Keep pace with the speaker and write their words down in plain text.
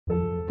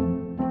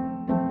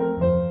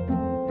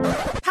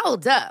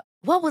Hold up.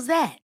 What was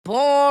that?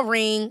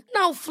 Boring.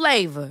 No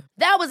flavor.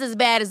 That was as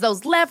bad as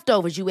those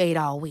leftovers you ate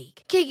all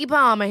week. Keke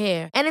Palmer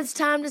here, and it's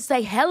time to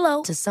say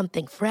hello to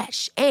something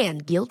fresh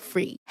and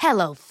guilt-free.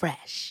 Hello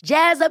Fresh.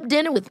 Jazz up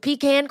dinner with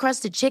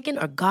pecan-crusted chicken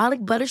or garlic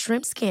butter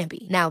shrimp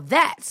scampi. Now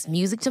that's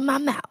music to my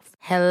mouth.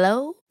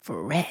 Hello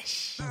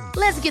Fresh.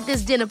 Let's get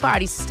this dinner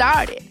party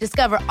started.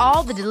 Discover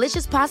all the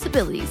delicious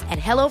possibilities at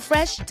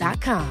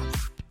hellofresh.com.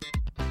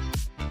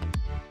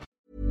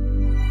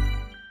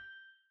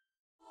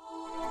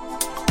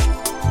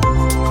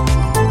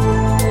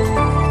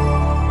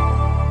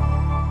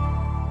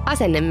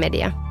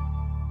 Asennemedia.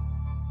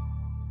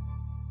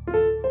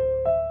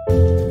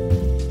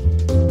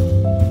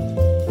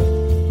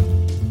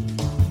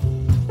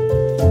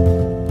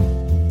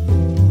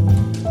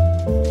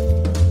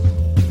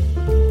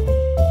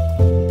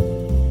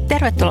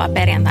 Tervetuloa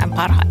perjantain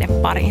parhaiden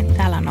pariin.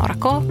 Täällä on Noora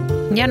K.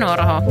 Ja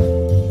Noora H.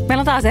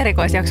 Meillä on taas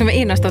erikoisjakso. Me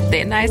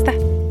innostuttiin näistä.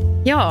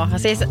 Joo,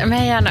 siis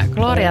meidän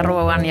Gloria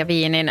ruoan ja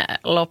viinin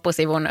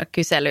loppusivun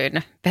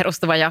kyselyyn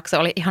perustuva jakso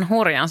oli ihan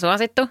hurjan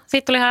suosittu.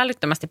 Siitä tuli ihan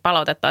älyttömästi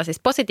palautetta, siis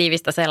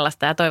positiivista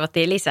sellaista ja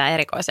toivottiin lisää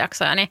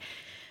erikoisjaksoja, niin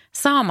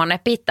saamanne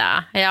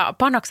pitää ja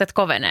panokset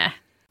kovenee.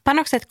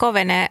 Panokset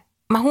kovenee.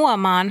 Mä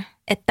huomaan,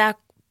 että tämä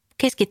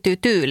keskittyy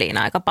tyyliin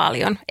aika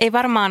paljon. Ei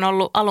varmaan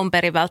ollut alun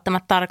perin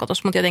välttämättä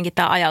tarkoitus, mutta jotenkin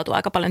tämä ajautuu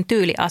aika paljon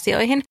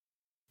tyyliasioihin.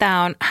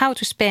 Tämä on How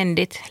to Spend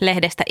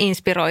It-lehdestä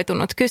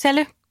inspiroitunut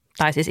kysely.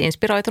 Tai siis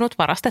inspiroitunut,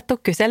 varastettu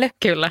kysely.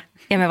 Kyllä.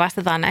 Ja me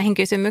vastataan näihin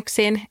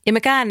kysymyksiin. Ja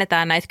me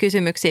käännetään näitä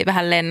kysymyksiä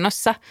vähän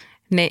lennossa.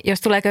 Niin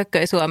jos tulee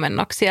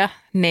kökköisuomennoksia,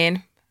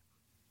 niin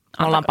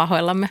ollaan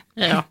pahoillamme.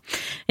 Joo.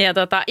 Ja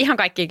ihan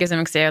kaikkia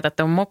kysymyksiä ei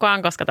otettu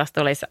mukaan, koska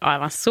tästä olisi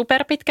aivan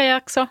superpitkä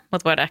jakso.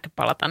 Mutta voidaan ehkä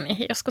palata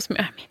niihin joskus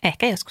myöhemmin.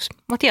 Ehkä joskus,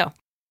 mutta joo.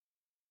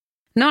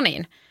 No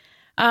niin.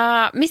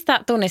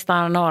 Mistä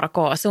tunnistaa Noora K.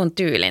 sun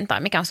tyylin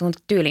tai mikä on sun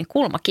tyylin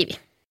kulmakivi?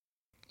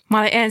 Mä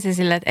olin ensin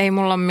silleen, että ei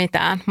mulla ole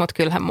mitään, mutta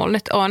kyllähän mulla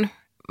nyt on.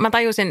 Mä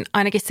tajusin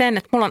ainakin sen,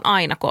 että mulla on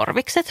aina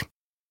korvikset.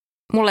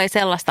 Mulla ei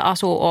sellaista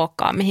asua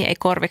olekaan, mihin ei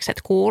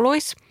korvikset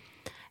kuuluisi.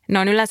 Ne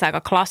on yleensä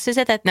aika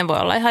klassiset, että ne voi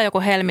olla ihan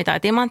joku helmi- tai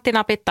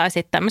timanttinapit tai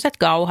sitten tämmöiset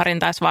Gauharin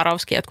tai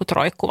Swarovski, jotkut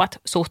roikkuvat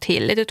suht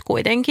hillityt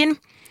kuitenkin.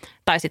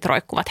 Tai sitten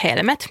roikkuvat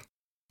helmet.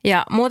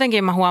 Ja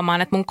muutenkin mä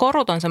huomaan, että mun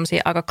korut on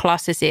semmoisia aika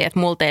klassisia, että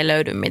multa ei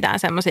löydy mitään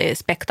semmoisia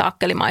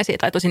spektaakkelimaisia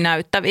tai tosi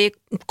näyttäviä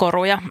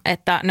koruja,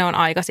 että ne on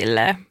aika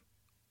silleen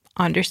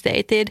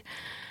understated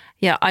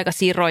ja aika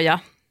siroja.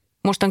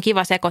 Musta on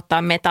kiva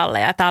sekoittaa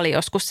metalleja. Tämä oli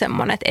joskus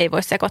semmoinen, että ei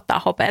voi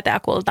sekoittaa hopeata ja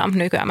kultaa.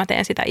 Nykyään mä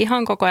teen sitä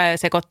ihan koko ajan ja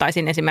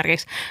sekoittaisin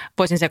esimerkiksi,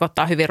 voisin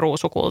sekoittaa hyvin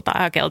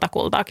ruusukultaa ja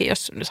keltakultaakin,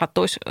 jos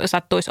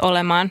sattuisi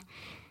olemaan.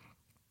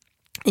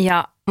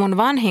 Ja mun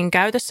vanhin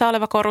käytössä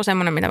oleva koru,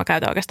 semmoinen, mitä mä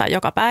käytän oikeastaan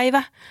joka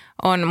päivä,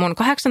 on mun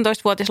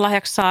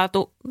 18-vuotislahjaksi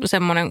saatu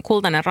semmoinen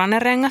kultainen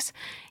rannerengas.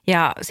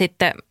 Ja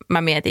sitten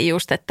mä mietin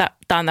just, että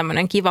tää on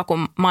tämmöinen kiva,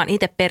 kun mä oon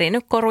itse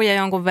perinnyt koruja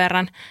jonkun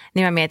verran,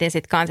 niin mä mietin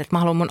sitten kanssa, että mä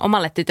haluan mun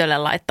omalle tytölle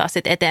laittaa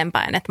sitten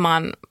eteenpäin. Että mä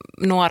oon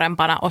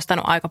nuorempana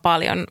ostanut aika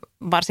paljon,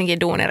 varsinkin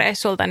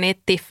duunireissulta,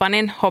 niitä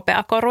Tiffanin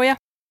hopeakoruja.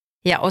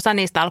 Ja osa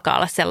niistä alkaa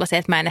olla sellaisia,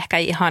 että mä en ehkä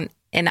ihan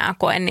enää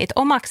koe niitä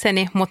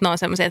omakseni, mutta ne on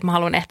semmoisia, että mä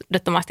haluan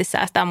ehdottomasti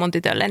säästää mun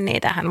tytölle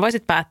niitä. Hän voi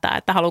sitten päättää,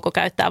 että haluuko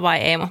käyttää vai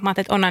ei, mutta mä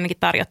ajattelin, että on ainakin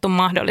tarjottu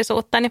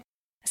mahdollisuutta. Niin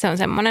se on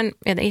semmoinen,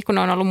 jotenkin kun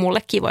ne on ollut mulle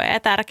kivoja ja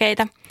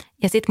tärkeitä.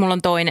 Ja sitten mulla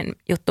on toinen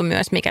juttu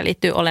myös, mikä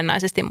liittyy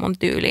olennaisesti mun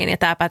tyyliin. Ja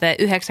tämä pätee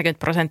 90%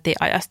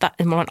 ajasta,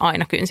 että mulla on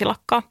aina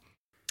kynsilakkaa.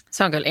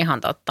 Se on kyllä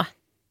ihan totta.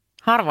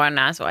 Harvoin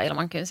näen sua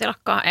ilman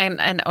kynsilakkaa. En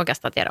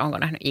oikeastaan tiedä, onko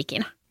nähnyt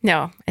ikinä.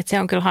 Joo, että se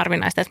on kyllä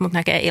harvinaista, että mut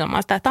näkee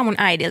ilman sitä. Tämä on mun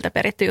äidiltä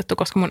peritty juttu,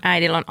 koska mun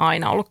äidillä on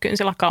aina ollut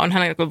kynsilakka. On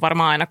hänellä kyllä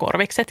varmaan aina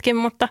korviksetkin,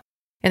 mutta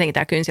jotenkin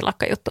tämä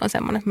kynsilakka-juttu on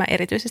semmoinen, että mä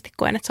erityisesti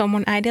koen, että se on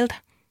mun äidiltä.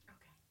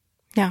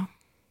 Joo.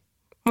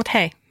 Mutta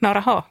hei,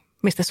 Noora H.,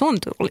 mistä sun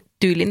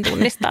tyylin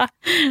tunnistaa?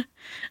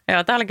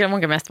 Joo, tämä oli kyllä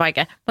munkin mielestä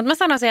vaikea. Mutta mä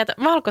sanoisin, että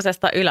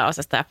valkoisesta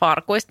yläosasta ja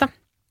farkuista.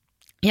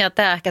 Ja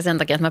tämä ehkä sen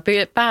takia, että mä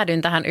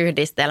päädyin tähän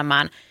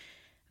yhdistelmään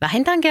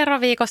vähintään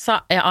kerran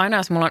viikossa ja aina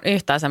jos mulla on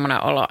yhtään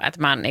semmoinen olo,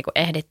 että mä en niinku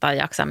ehdi tai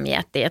jaksa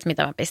miettiä, että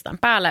mitä mä pistän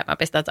päälle. Mä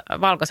pistän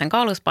valkoisen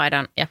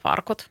kauluspaidan ja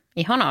farkut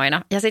ihan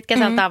aina. Ja sitten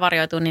kesällä tämä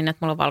varjoituu niin, että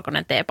mulla on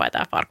valkoinen teepaita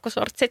ja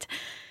farkkusortsit.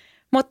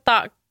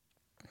 Mutta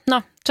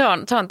no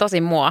se on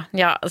tosi mua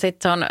ja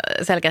sitten se on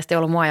selkeästi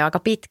ollut mua jo aika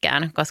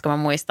pitkään, koska mä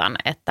muistan,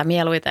 että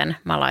mieluiten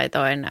mä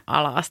laitoin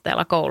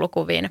ala-asteella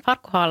koulukuviin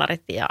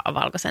farkkuhaalarit ja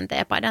valkoisen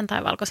teepaidan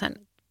tai valkoisen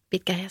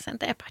pitkähiäisen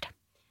teepaidan.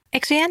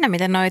 Eikö se jännä,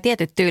 miten nuo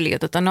tietyt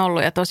tyylijutut on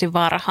ollut jo tosi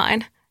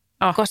varhain?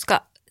 Oh.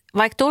 Koska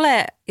vaikka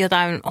tulee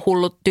jotain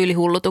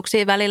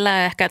tyylihullutuksia välillä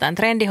ja ehkä jotain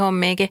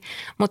trendihommiakin,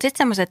 mutta sitten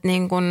semmoiset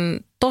niin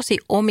kuin tosi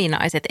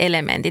ominaiset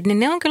elementit, niin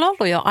ne on kyllä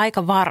ollut jo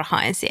aika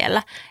varhain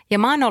siellä. Ja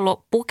mä oon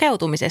ollut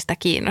pukeutumisesta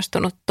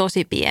kiinnostunut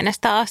tosi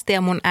pienestä asti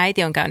ja mun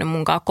äiti on käynyt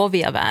munkaan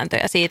kovia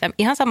vääntöjä siitä.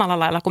 Ihan samalla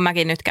lailla kuin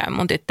mäkin nyt käyn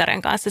mun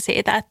tyttären kanssa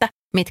siitä, että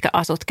mitkä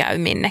asut käy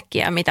minnekin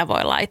ja mitä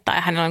voi laittaa.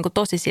 Ja hänellä on niin kuin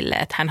tosi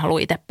silleen, että hän haluaa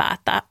itse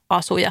päättää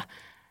asuja.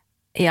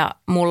 ja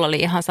mulla oli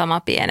ihan sama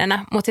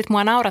pienenä. Mutta sitten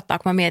mua naurattaa,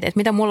 kun mä mietin, että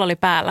mitä mulla oli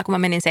päällä, kun mä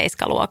menin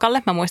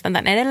 7-luokalle. Mä muistan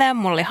tämän edelleen.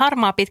 Mulla oli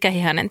harmaa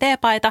pitkähihainen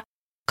teepaita,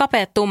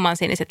 kapeat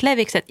tummansiniset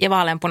levikset ja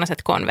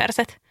vaaleanpunaiset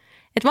konverset.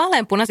 Että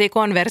vaaleanpunaisia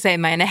konverseja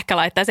mä en ehkä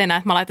laittaisi enää,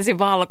 että mä laittaisin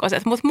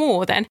valkoiset, mutta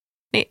muuten.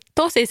 Niin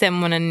tosi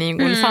semmoinen niin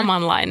kuin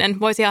samanlainen.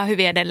 Voisi ihan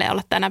hyvin edelleen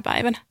olla tänä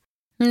päivänä.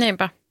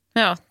 Niinpä.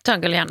 Joo, se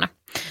on kyllä jännä.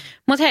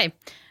 Mutta hei,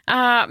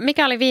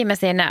 mikä oli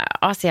viimeisin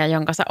asia,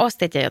 jonka sä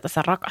ostit ja jota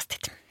sä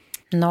rakastit?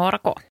 Noora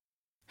K.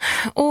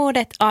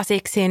 Uudet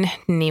Asicsin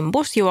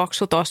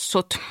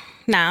Nimbus-juoksutossut.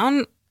 Nämä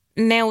on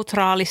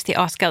neutraalisti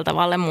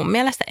askeltavalle mun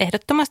mielestä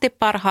ehdottomasti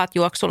parhaat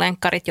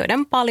juoksulenkkarit,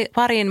 joiden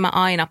pariin mä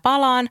aina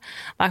palaan.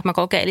 Vaikka mä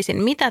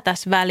kokeilisin mitä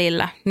tässä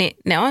välillä, niin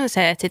ne on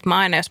se, että sit mä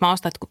aina, jos mä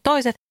ostan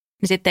toiset,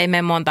 niin sitten ei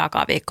mene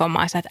montaakaan viikkoa.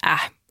 Mä että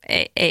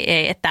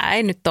ei, että tämä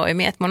ei nyt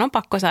toimi, että mun on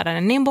pakko saada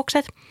ne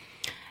Nimbukset.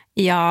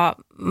 Ja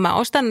mä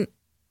ostan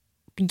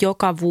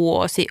joka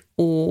vuosi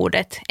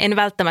uudet. En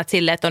välttämättä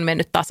silleen, että on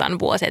mennyt tasan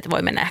vuosi, että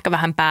voi mennä ehkä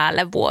vähän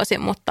päälle vuosi,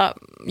 mutta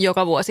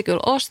joka vuosi kyllä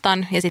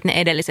ostan ja sitten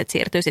ne edelliset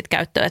siirtyy sitten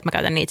käyttöön, että mä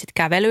käytän niitä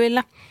sitten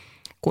kävelyillä,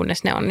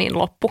 kunnes ne on niin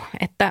loppu,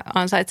 että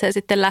ansaitsee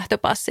sitten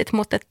lähtöpassit.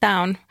 Mutta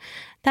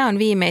tämä on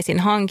viimeisin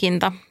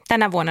hankinta.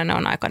 Tänä vuonna ne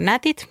on aika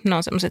nätit. Ne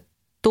on semmoiset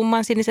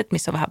tummansiniset,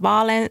 missä on vähän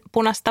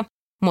vaaleanpunasta.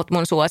 Mutta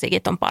mun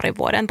suosikit on parin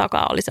vuoden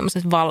takaa, oli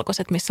semmoiset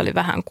valkoiset, missä oli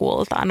vähän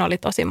kultaa. Ne oli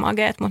tosi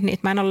mageet, mutta niitä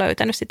mä en ole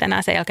löytänyt sitten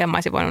enää. Sen jälkeen mä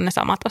olisin voinut ne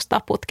samat ostaa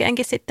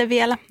putkeenkin sitten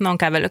vielä. Ne on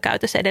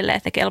kävelykäytössä edelleen,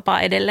 että ne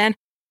kelpaa edelleen.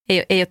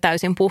 Ei ole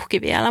täysin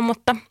puhki vielä,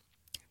 mutta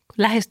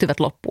lähestyvät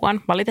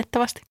loppuaan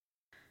valitettavasti.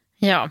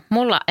 Joo,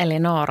 mulla eli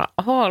Noora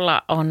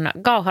H:lla on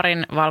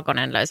Gauharin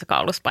valkoinen löysä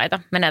kauluspaita.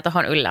 Menee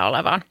tuohon yllä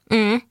olevaan.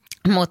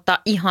 Mutta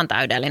ihan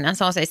täydellinen.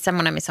 Se on siis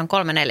semmoinen, missä on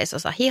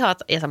 3/4 hihat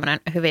ja semmoinen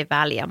hyvin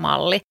väliä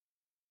malli.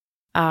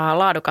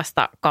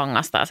 Laadukasta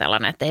kangasta ja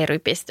sellainen, että ei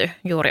rypisty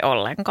juuri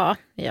ollenkaan.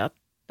 Ja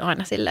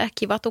aina silleen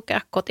kiva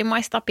tukea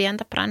kotimaista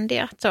pientä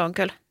brändiä. Se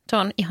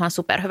on ihan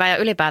superhyvä. Ja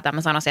ylipäätään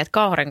mä sanoisin, että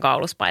Gauharin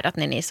kauluspaidat,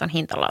 niin niissä on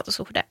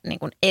hintalaatusuhde niin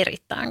kuin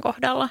erittäin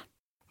kohdalla.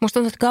 Musta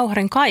tuntuu, että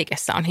Gauharin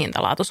kaikessa on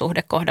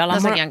hintalaatusuhde kohdalla. No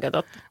sekin on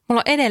totta.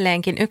 Mulla on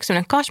edelleenkin yksi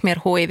sellainen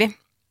kashmir-huivi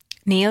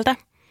niiltä,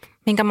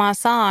 minkä mä oon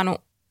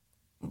saanut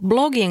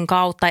blogin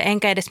kautta,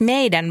 enkä edes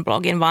meidän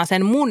blogin, vaan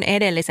sen mun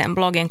edellisen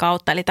blogin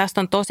kautta. Eli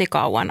tästä on tosi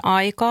kauan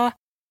aikaa.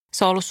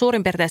 Se on ollut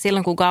suurin piirtein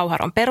silloin, kun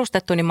Gauhar on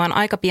perustettu, niin mä oon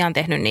aika pian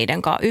tehnyt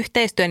niiden kanssa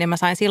yhteistyön ja mä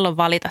sain silloin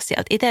valita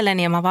sieltä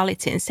itselleni ja mä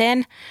valitsin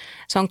sen.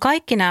 Se on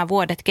kaikki nämä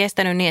vuodet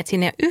kestänyt niin, että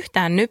siinä ei ole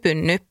yhtään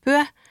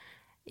nyppyä.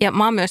 Ja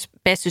mä oon myös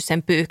pessyt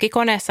sen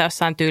pyyhkikoneessa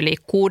jossain tyyliin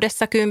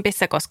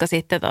 60, koska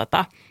sitten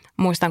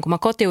muistan, kun mä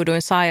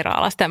kotiuduin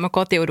sairaalasta ja mä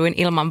kotiuduin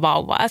ilman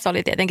vauvaa ja se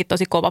oli tietenkin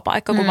tosi kova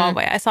paikka, kun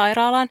vauva jäi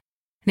sairaalaan.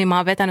 Niin mä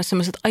oon vetänyt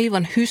semmoiset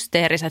aivan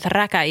hysteeriset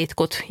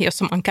räkäitkut,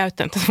 jossa mä oon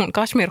käyttänyt mun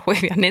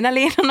kashmir-huivia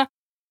nenäliinana.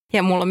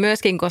 Ja mulla on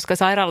myöskin, koska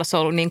sairaalassa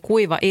on ollut niin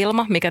kuiva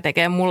ilma, mikä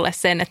tekee mulle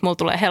sen, että mulla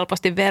tulee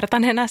helposti verta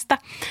nenästä.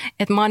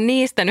 Että mä oon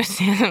niistänyt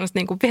siihen semmoista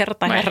niin kuin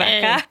verta ja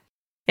räkää.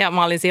 Ja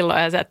mä olin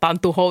silloin, että on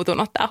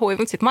tuhoutunut tää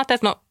huivi. Mutta sitten mä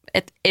ajattelin,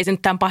 että ei se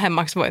nyt tämän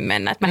pahemmaksi voi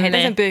mennä. Että mä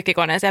heitän sen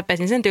pyyhkikoneeseen ja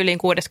pesin sen tyyliin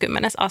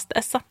 60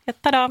 asteessa. Ja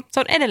tadaa, se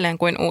on edelleen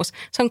kuin uusi.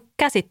 Se on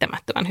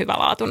käsittämättömän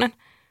hyvälaatuinen.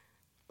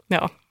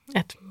 Joo,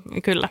 että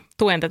kyllä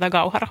tuen tätä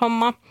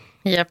Gauhar-hommaa.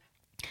 Jep.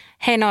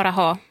 Hei Noora H,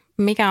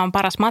 mikä on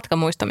paras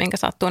matkamuisto, minkä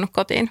sä oot tuonut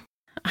kotiin?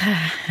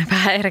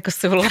 Vähän eri kuin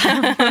sulla.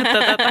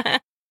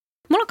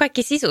 Mulla on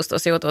kaikki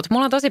sisustusjutut.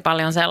 Mulla on tosi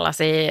paljon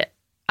sellaisia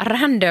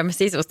random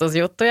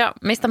sisustusjuttuja,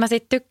 mistä mä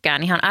sitten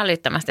tykkään ihan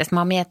älyttömästi. Sitten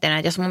mä oon miettinyt,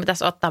 että jos mun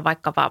pitäisi ottaa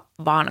vaikka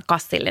vaan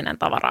kassillinen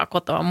tavaraa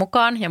kotoa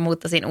mukaan ja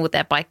muuttaisin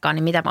uuteen paikkaan,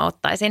 niin mitä mä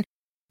ottaisin?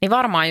 Niin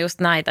varmaan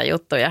just näitä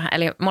juttuja.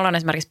 Eli mulla on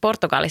esimerkiksi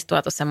Portugalista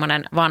tuotu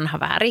semmoinen vanha,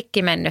 vähän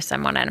rikki mennyt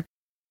semmoinen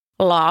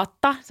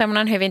laatta,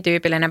 semmoinen hyvin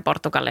tyypillinen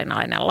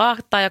portugalilainen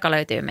laatta, joka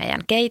löytyy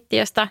meidän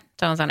keittiöstä.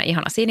 Se on sellainen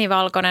ihana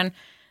sinivalkoinen.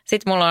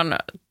 Sitten mulla on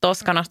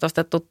Toskanasta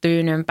ostettu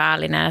tyynyn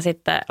päällinen ja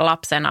sitten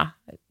lapsena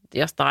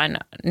jostain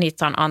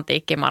Nitsan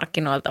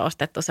antiikkimarkkinoilta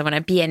ostettu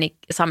semmoinen pieni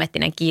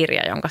samettinen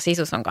kirja, jonka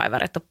sisus on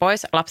kaiverrettu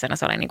pois. Lapsena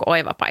se oli niin kuin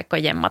oiva paikka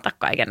jemmata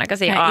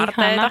kaikennäköisiä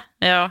aarteita.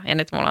 Joo, ja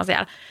nyt mulla on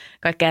siellä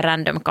kaikkea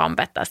random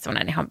kampetta,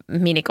 semmoinen ihan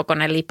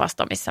minikokoinen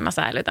lipasto, missä mä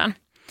säilytän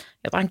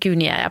jotain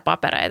kyniä ja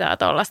papereita ja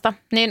tollaista.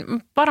 Niin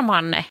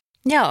varmaan ne.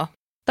 Joo.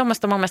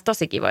 Tuommoista mun mielestä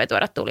tosi kivoja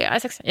tuoda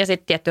tuliaiseksi. Ja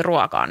sitten tietty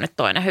ruoka on nyt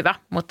toinen hyvä,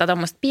 mutta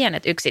tuommoiset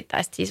pienet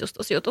yksittäiset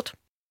sisustusjutut.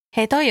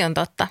 Hei, toi on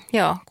totta.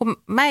 Joo, kun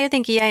mä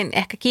jotenkin jäin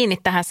ehkä kiinni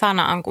tähän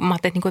sanaan, kun mä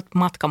ajattelin, että niin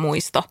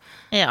matkamuisto.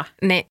 Joo.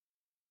 Niin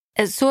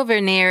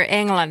souvenir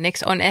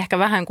englanniksi on ehkä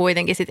vähän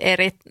kuitenkin sit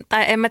eri,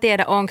 tai en mä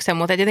tiedä onko se,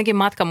 mutta jotenkin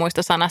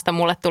matkamuistosanasta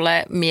mulle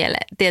tulee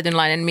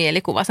tietynlainen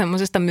mielikuva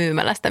semmoisesta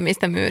myymälästä,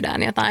 mistä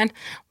myydään jotain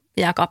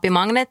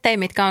jääkaappimagneetteja,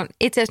 mitkä on,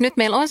 itse asiassa nyt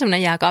meillä on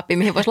semmoinen jääkaappi,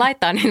 mihin voisi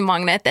laittaa niin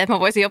magneetteja, että mä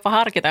voisin jopa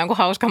harkita jonkun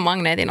hauskan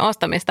magneetin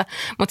ostamista,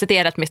 mutta sä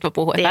tiedät, mistä mä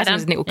puhun, että vähän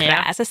semmoisesta niinku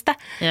krääsästä.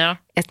 Ja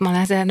sitten mä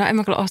olen se, no en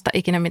mä kyllä osta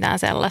ikinä mitään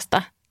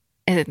sellaista.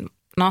 Ja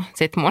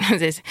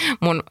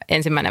mun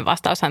ensimmäinen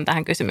vastaushan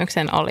tähän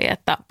kysymykseen oli,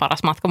 että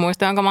paras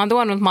matkamuisto, jonka mä oon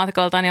tuonut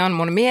matkoiltani, on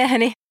mun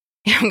mieheni,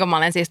 jonka mä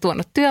olen siis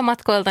tuonut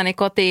työmatkoiltani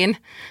kotiin.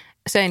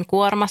 söin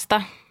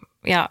kuormasta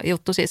ja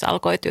juttu siis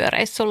alkoi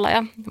työreissulla.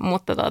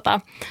 Mutta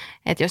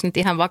että jos nyt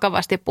ihan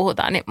vakavasti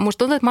puhutaan, niin musta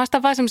tuntuu, että mä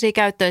ostan vaan sellaisia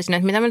käyttöisiä,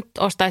 että mitä mä nyt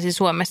ostaisin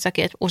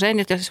Suomessakin. Että usein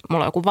nyt, jos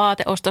mulla on joku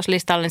vaate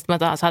ostoslistalla, niin sitten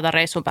mä saatan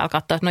reissun päällä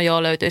katsoa, että no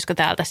joo, löytyisikö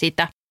täältä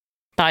sitä.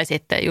 Tai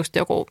sitten just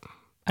joku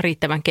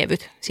riittävän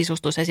kevyt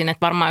sisustusesine,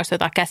 että varmaan jos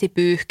jotain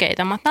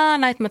käsipyyhkeitä, mä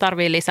näitä mä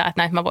tarviin lisää,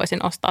 että näitä mä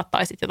voisin ostaa,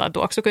 tai sitten jotain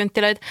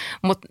tuoksukynttilöitä,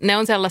 mutta ne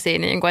on sellaisia,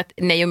 että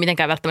ne ei ole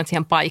mitenkään välttämättä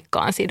siihen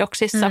paikkaan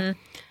sidoksissa.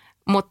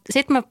 Mutta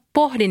sitten mä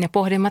pohdin, että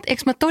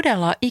eikö mä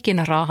todella ole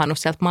ikinä raahannut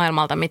sieltä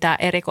maailmalta mitään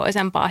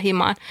erikoisempaa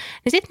himaan.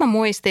 Niin sitten mä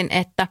muistin,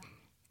 että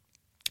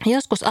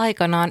joskus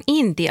aikanaan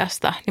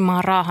Intiasta, niin mä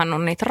oon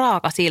raahannut niitä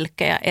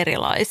raakasilkkejä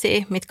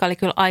erilaisia, mitkä oli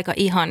kyllä aika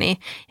ihania.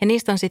 Ja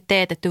niistä on sitten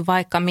teetetty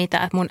vaikka mitä.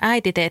 Et mun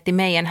äiti teetti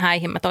meidän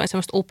häihin, mä toin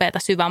semmoista upeata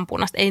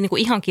syvänpunasta, ei niinku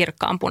ihan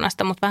kirkkaan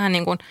punasta, mutta vähän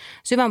niin kuin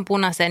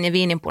syvänpunaisen ja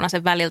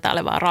viininpunaisen väliltä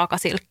olevaa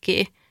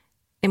raakasilkkiä.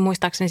 Niin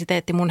muistaakseni se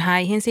teetti mun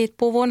häihin siitä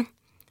puvun.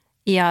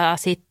 Ja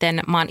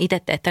sitten mä oon itse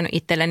teettänyt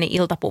itselleni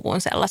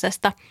iltapuvun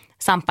sellaisesta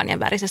samppanjan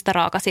värisestä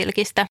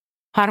raakasilkistä.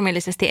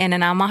 Harmillisesti en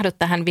enää mahdu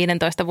tähän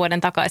 15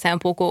 vuoden takaiseen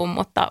pukuun,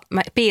 mutta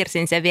mä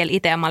piirsin sen vielä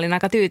itse ja mä olin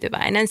aika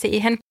tyytyväinen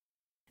siihen.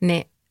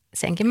 Niin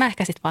senkin mä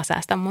ehkä sitten vaan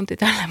säästän mun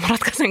tytölle. Mä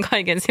ratkaisen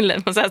kaiken silleen,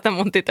 että mä säästän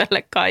mun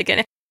tytölle kaiken.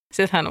 Ja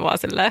sitten hän on vaan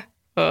silleen,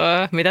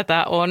 mitä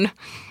tää on.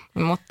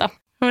 Mutta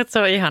se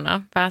on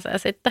ihanaa. Pääsee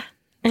sitten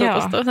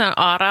tutustumaan. Se on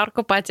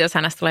aararkku, paitsi jos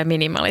hänestä tulee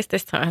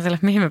minimalistista. Se on silleen,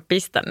 mihin mä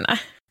pistän nää.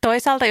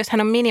 Toisaalta, jos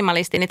hän on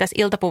minimalisti, niin tässä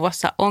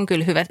iltapuvossa on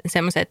kyllä hyvät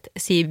semmoiset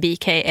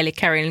CBK, eli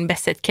Carolyn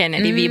Bessette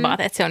Kennedy vivaat,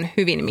 että se on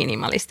hyvin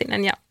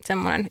minimalistinen ja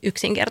semmoinen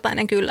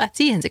yksinkertainen kyllä, että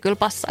siihen se kyllä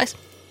passaisi.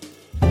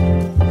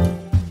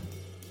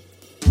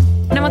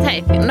 No mut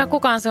hei,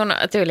 kuka on sun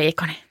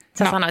tyyli-ikoni?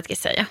 Sä sanoitkin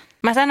sen jo.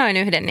 Mä sanoin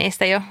yhden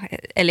niistä jo,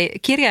 eli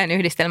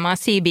kirjainyhdistelmä on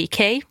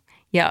CBK.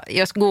 Ja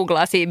jos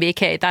googlaa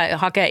CBK tai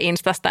hakee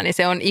Instasta, niin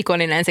se on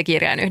ikoninen se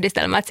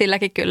kirjainyhdistelmä, että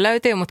silläkin kyllä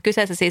löytyy, mutta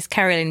kyseessä siis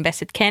Carolyn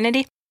Bessette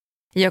Kennedy,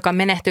 joka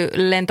menehtyi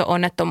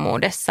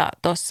lentoonnettomuudessa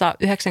tuossa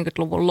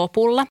 90-luvun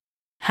lopulla.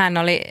 Hän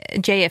oli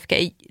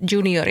JFK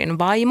Juniorin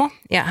vaimo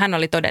ja hän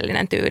oli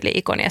todellinen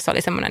tyyli-ikoni ja se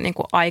oli semmoinen niin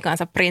kuin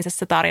aikansa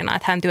prinsessatarina,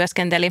 että hän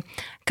työskenteli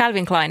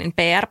Calvin Kleinin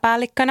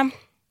PR-päällikkönä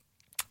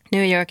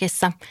New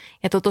Yorkissa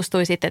ja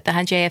tutustui sitten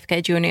tähän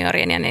JFK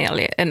Junioriin ja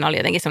ne oli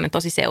jotenkin semmoinen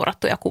tosi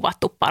seurattu ja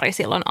kuvattu pari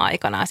silloin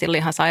aikana. Sillä oli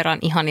ihan sairaan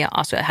ihania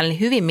asuja. Hän oli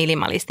hyvin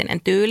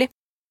minimalistinen tyyli.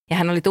 Ja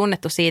hän oli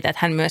tunnettu siitä, että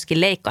hän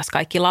myöskin leikkasi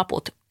kaikki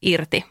laput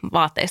irti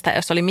vaatteista.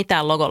 Jos oli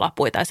mitään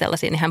logolapuja tai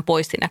sellaisia, niin hän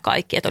poisti ne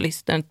kaikki. Että oli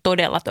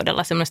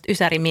todella semmoista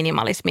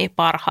ysäriminimalismia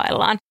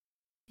parhaillaan.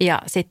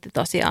 Ja sitten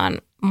tosiaan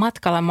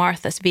matkalla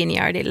Martha's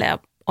Vineyardille ja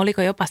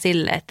oliko jopa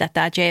sille, että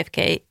tämä JFK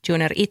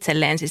Jr. itse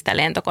lensi sitä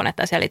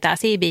lentokonetta. Siellä oli tämä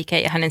CBK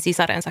ja hänen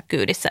sisarensa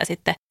kyydissä ja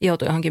sitten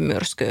joutui johonkin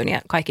myrskyyn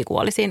ja kaikki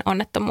kuoli siinä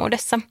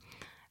onnettomuudessa.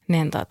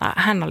 Niin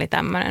hän oli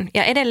tämmöinen.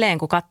 Ja edelleen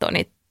kun katsoo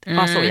niitä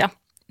asuja,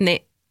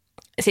 niin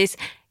siis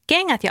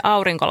kengät ja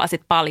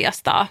aurinkolasit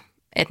paljastaa,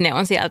 että ne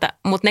on sieltä,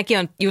 mutta nekin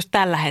on just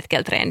tällä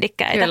hetkellä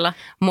trendikkäitä. Kyllä.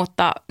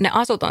 Mutta ne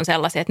asut on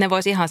sellaisia, että ne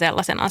voisi ihan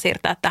sellaisena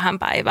siirtää tähän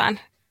päivään.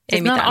 Siis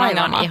ei mitään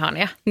aivan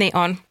ihania. Niin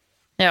on.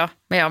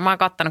 Joo, mä oon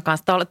kattonut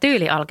kanssa tuolla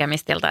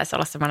Tyylialkemistilta, taisi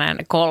olla semmoinen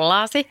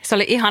kollaasi. Se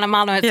oli ihana.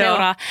 Mä aloin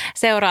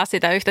seuraa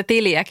sitä yhtä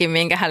tiliäkin,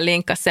 minkä hän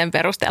linkkasi sen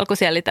perusteella, kun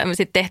siellä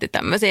oli tehty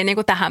tämmöisiä niin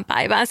kuin tähän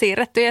päivään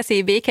siirrettyjä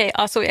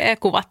CBK-asuja ja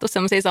kuvattu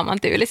semmoisia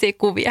samantyylisiä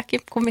kuviakin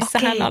kuin missä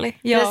hän oli.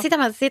 Joo.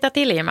 Sitä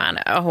tiliä mä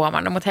en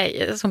huomannut, mutta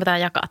hei, sun pitää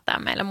jakaa tämä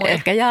meille muille.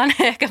 Ehkä jaan,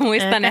 ehkä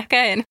muistan,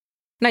 ehkä en.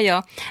 No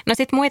joo. No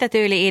sitten muita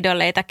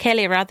tyyli-idoleita.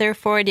 Kelly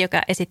Rutherford,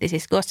 joka esitti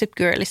siis Gossip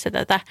Girlissä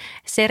tätä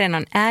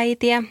Serenan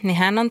äitiä, niin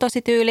hän on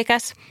tosi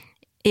tyylikäs.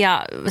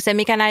 Ja se,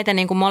 mikä näitä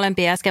niin kuin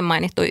molempia äsken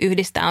mainittuja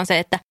yhdistää, on se,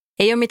 että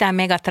ei ole mitään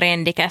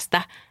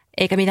megatrendikästä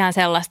eikä mitään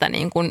sellaista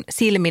niin kuin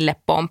silmille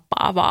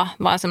pomppaavaa,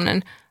 vaan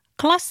semmoinen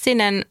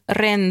klassinen,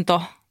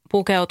 rento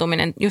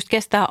pukeutuminen just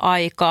kestää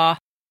aikaa,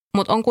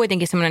 mutta on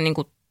kuitenkin semmoinen niin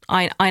kuin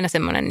aina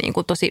semmoinen niin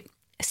kuin tosi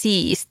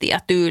siisti ja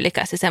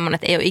tyylikäs ja semmoinen,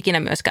 että ei ole ikinä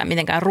myöskään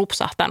mitenkään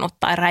rupsahtanut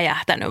tai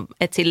räjähtänyt,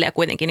 että silleen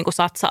kuitenkin niin kuin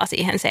satsaa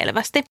siihen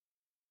selvästi.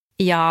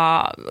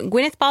 Ja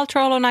Gwyneth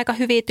Paltrow on aika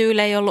hyviä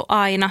tyylejä ollut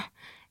aina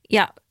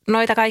ja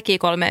noita kaikkia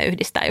kolmea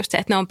yhdistää just se,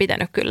 että ne on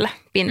pitänyt kyllä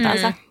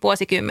pintansa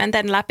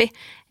vuosikymmenten läpi,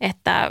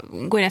 että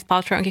Gwyneth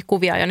Paltrownkin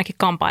kuvia on jonnekin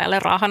kampaajalle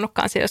raahannut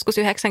kanssa joskus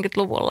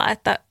 90-luvulla,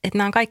 että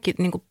nämä on kaikki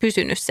niin kuin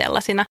pysynyt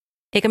sellaisina.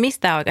 Eikä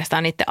mistään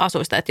oikeastaan niiden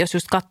asuista, että jos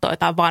just katsoo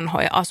jotain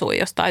vanhoja asuja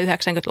jostain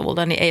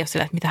 90-luvulta, niin ei ole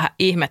sillä, että mitä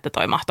ihmettä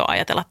toi mahtoo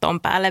ajatella ton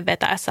päälle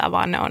vetäessään,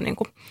 vaan ne on niin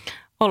kuin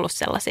ollut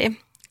sellaisia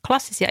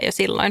klassisia jo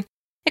silloin.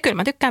 Ja kyllä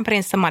mä tykkään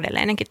prinsessa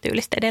Madeleinenkin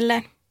tyylistä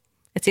edelleen.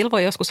 Että sillä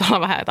voi joskus olla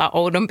vähän jotain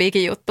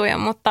oudompiakin juttuja,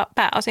 mutta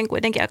pääosin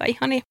kuitenkin aika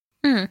ihania.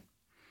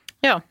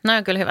 Joo, no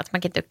on kyllä hyvät.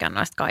 Mäkin tykkään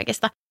noista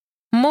kaikista.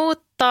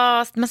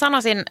 Mutta mä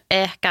sanoisin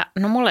ehkä,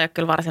 no mulla ei ole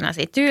kyllä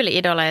varsinaisia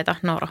tyyli-idoleita,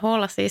 Noora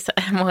Huola siis,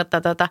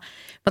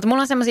 mutta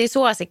mulla on semmoisia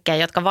suosikkeja,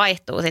 jotka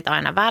vaihtuu sit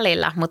aina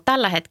välillä. Mutta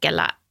tällä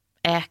hetkellä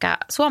ehkä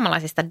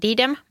suomalaisista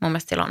Didem. Mun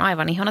mielestä sillä on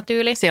aivan ihana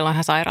tyyli. Sillä on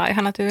ihan sairaan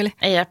ihana tyyli.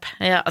 Jep,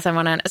 ja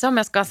se on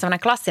myös semmoinen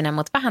klassinen,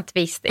 mutta vähän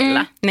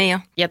twistillä. Niin jo.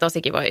 Ja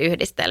tosi kivoja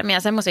yhdistelmiä,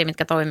 semmoisia,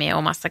 mitkä toimii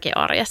omassakin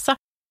arjessa.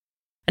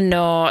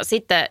 No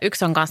sitten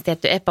yksi on myös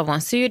tietty Eppa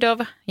von Sydow,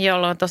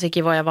 jolla on tosi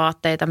kivoja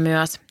vaatteita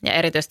myös. Ja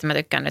erityisesti mä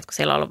tykkään nyt, kun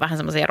sillä on ollut vähän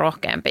semmoisia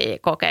rohkeampia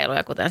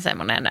kokeiluja, kuten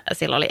semmoinen,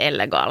 sillä oli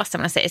Ellegaalla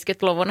semmoinen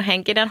 70-luvun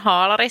henkinen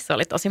haalari, se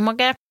oli tosi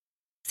makea.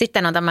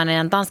 Sitten on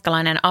tämmöinen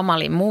tanskalainen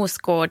Amalie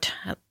Musgood,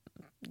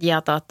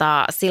 ja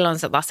silloin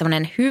se taas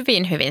semmoinen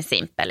hyvin, hyvin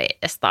simppeli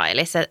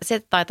style. Se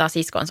taitaa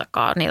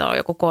siskonsakaan, niillä on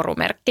joku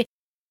korumerkki.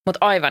 Mutta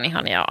aivan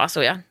ihania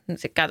asuja.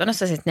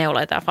 Käytännössä siis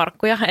neuleita ja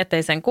farkkuja,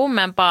 ettei sen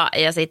kummempaa.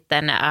 Ja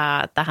sitten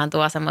tähän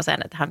tuo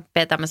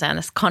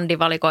tämmöiseen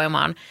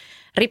skandivalikoimaan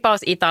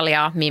ripaus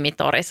Italiaa Mimi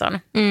Torison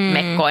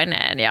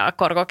mekkoineen ja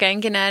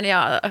korkokenkineen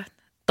ja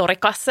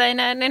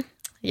torikasseineen. Niin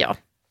joo,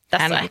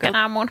 tässä on ehkä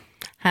nämä mun.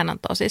 Hän on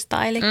tosi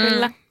styli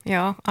kyllä.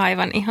 Joo,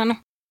 aivan ihana.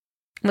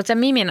 Mutta se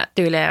Mimin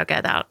tyyli ei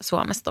oikein täällä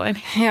Suomessa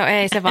toimi. Joo,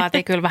 ei, se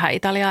vaatii kyllä vähän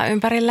Italiaa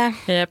ympärillään.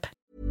 Jep.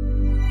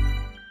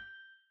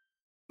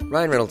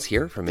 Ryan Reynolds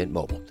here from Mint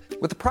Mobile.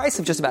 With the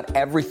price of just about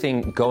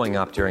everything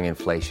going up during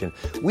inflation,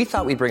 we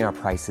thought we'd bring our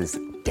prices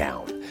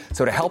down.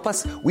 So to help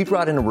us, we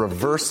brought in a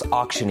reverse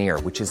auctioneer,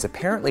 which is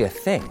apparently a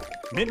thing.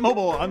 Mint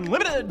Mobile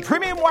Unlimited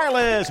Premium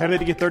Wireless. How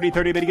to get 30,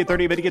 30, bit to get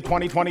 30, bit to get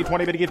 20, 20,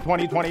 20, bit to get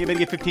 20, 20, bit to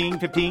get 15,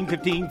 15,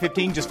 15,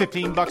 15, just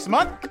 $15 a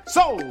month?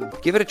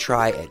 Sold! Give it a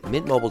try at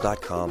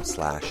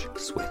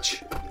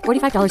mintmobile.com/switch.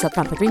 $45 up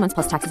front for 3 months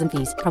plus taxes and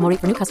fees. Promo rate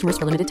for new customers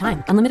for limited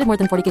time. Unlimited more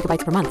than 40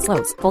 gigabytes per month.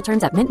 Slows full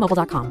terms at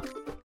mintmobile.com.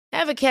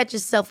 Ever catch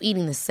yourself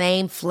eating the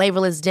same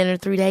flavorless dinner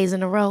 3 days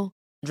in a row?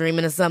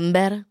 Dreaming of something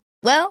better?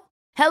 Well,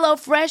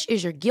 HelloFresh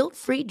is your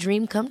guilt-free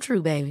dream come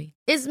true, baby.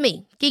 It's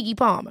me, Keke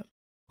Palmer.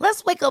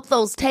 Let's wake up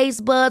those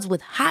taste buds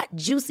with hot,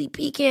 juicy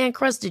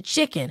pecan-crusted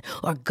chicken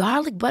or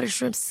garlic butter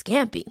shrimp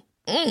scampi.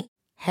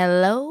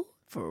 Hello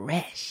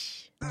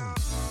Fresh.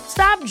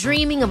 Stop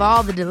dreaming of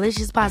all the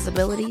delicious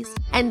possibilities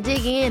and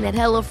dig in at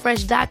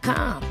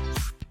HelloFresh.com.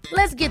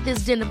 Let's get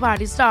this dinner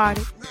party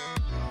started.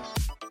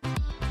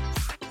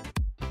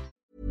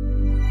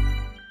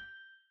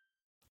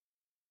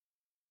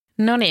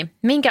 Noniin,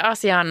 minkä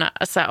asian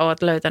sä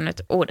oot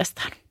löytänyt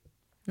uudestaan,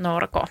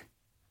 Norko?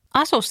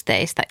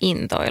 Asusteista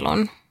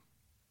intoilun.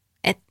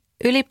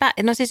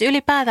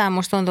 Ylipäätään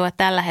musta tuntuu,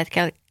 että tällä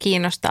hetkellä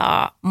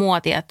kiinnostaa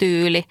muoti ja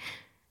tyyli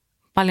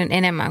paljon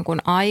enemmän kuin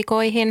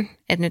aikoihin.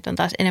 Että nyt on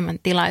taas enemmän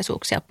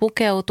tilaisuuksia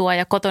pukeutua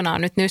ja kotona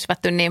on nyt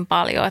nysvätty niin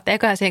paljon, että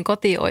eiköhän siihen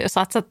kotiin ole jo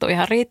satsattu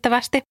ihan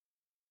riittävästi.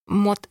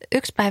 Mutta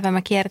yksi päivä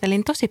mä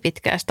kiertelin tosi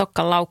pitkään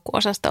Stokkan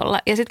laukkuosastolla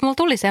ja sitten mulla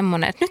tuli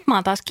semmoinen, että nyt mä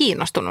oon taas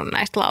kiinnostunut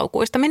näistä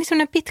laukuista. Meni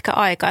semmoinen pitkä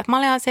aika, että mä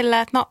olin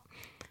silleen,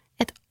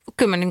 että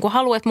kyllä mä niinku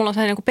haluan, että mulla on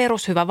sellainen niinku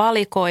perushyvä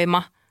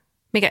valikoima,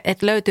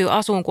 että löytyy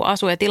asuun kuin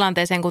asuu ja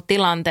tilanteeseen kuin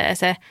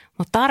tilanteeseen,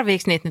 mutta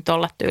tarviiko niitä nyt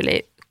olla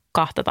tyyli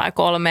 2 tai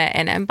 3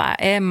 enempää?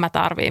 En mä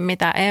tarvii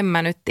mitään, en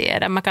mä nyt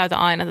tiedä. Mä käytän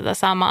aina tätä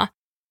samaa.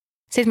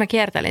 Sitten mä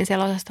kiertelin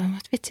siellä osastolla,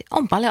 että vitsi,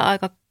 on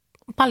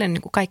paljon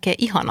niin kuin kaikkea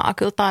ihanaa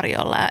kyllä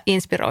tarjolla ja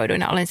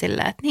inspiroiduin ja olin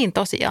silleen, että niin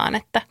tosiaan,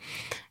 että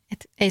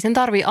ei sen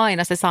tarvitse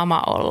aina se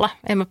sama olla.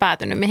 En mä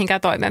päätynyt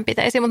mihinkään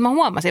toimenpiteisiin, mutta mä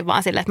huomasin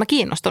vaan silleen, että mä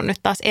kiinnostun nyt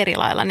taas eri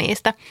lailla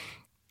niistä.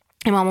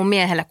 Ja mä oon mun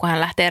miehelle, kun hän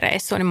lähtee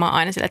reissuun, niin mä oon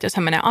aina silleen, että jos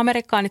hän menee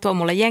Amerikkaan, niin tuo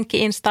mulle Jenkki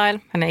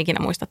InStyle. Hän ei ikinä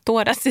muista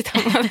tuoda sitä,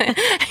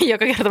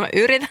 joka kerta mä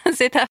yritän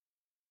sitä.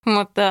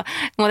 Mutta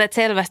et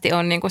selvästi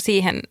on niin kuin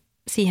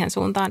siihen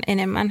suuntaan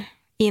enemmän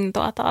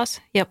intoa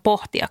taas ja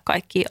pohtia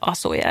kaikkia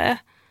asuja ja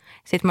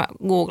sitten mä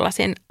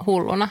googlasin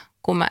hulluna,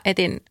 kun mä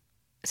etin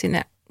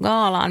sinne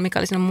gaalaan, mikä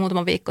oli siinä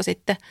muutama viikko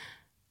sitten.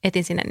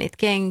 Etin sinne niitä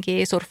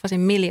kenkiä,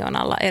 surffasin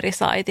 1,000,000 eri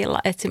saitilla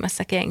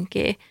etsimässä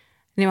kenkiä.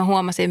 Niin mä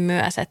huomasin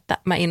myös, että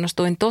mä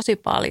innostuin tosi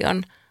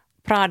paljon.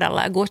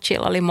 Pradalla ja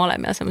Gucciilla oli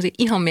molemmilla semmoisia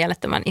ihan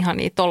mielettömän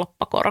ihania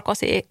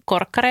tolppakorkoisia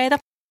korkkareita.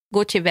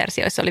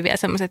 Gucci-versioissa oli vielä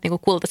semmoiset niinku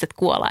kultaiset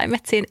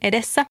kuolaimet siinä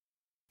edessä.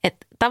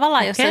 Että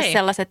tavallaan jos olisi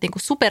sellaiset niinku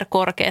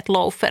superkorkeat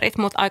loaferit,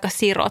 mutta aika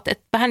sirot.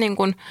 Että vähän niin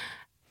kuin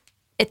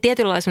että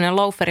tietyllä oli semmoinen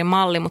loaferin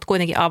malli, mutta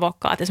kuitenkin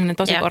avokkaat ja semmoinen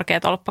tosi korkea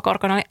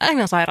tolppakorko. Ne oli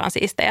aivan sairaan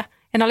siistejä.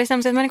 Ja ne oli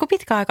semmoisia, että mä niin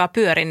pitkän aikaa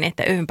pyörin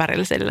niiden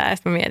ympärillä sillä. Ja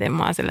sitten mä mietin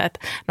vaan silleen, että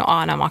no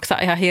A, nämä maksaa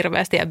ihan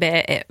hirveästi ja B,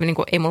 niin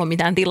ei mulla ole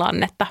mitään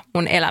tilannetta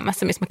mun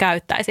elämässä, missä mä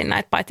käyttäisin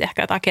näitä, paitsi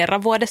ehkä jotain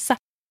kerran vuodessa.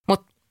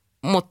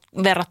 Mut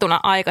verrattuna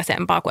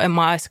aikaisempaa, kun en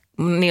mä olisi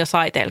niillä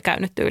saiteilla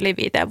käynyt yli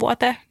 5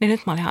 vuoteen, niin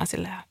nyt mä olin ihan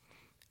silleen,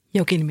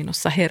 jokin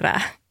minussa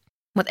herää.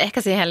 Mutta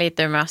ehkä siihen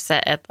liittyy myös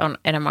se, että on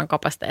enemmän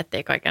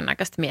kapasiteettia kaiken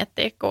näköistä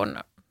miettiä, kun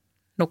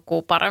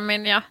nukkuu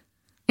paremmin ja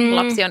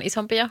lapsi on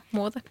isompi ja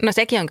muuta. No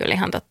sekin on kyllä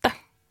ihan totta.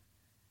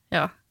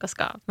 Joo,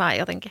 koska mä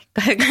jotenkin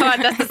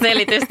kavaan tästä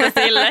selitystä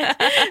silleen,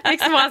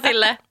 miksi mä oon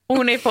silleen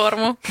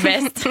uniformu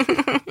best.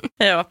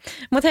 Joo,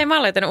 mutta hei, mä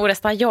oon löytänyt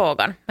uudestaan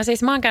joogan.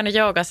 Mä oon käynyt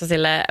joogassa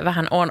silleen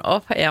vähän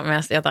on-off ja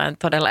myös jotain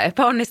todella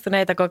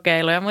epäonnistuneita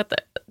kokeiluja, mutta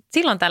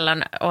silloin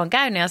tällöin olen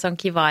käynyt ja se on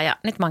kivaa ja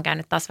nyt mä oon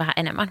käynyt taas vähän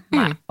enemmän.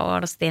 Mä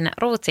ostin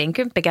Rootsiin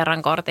 10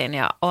 kerran kortin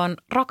ja oon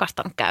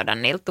rakastanut käydä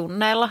niillä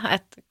tunneilla.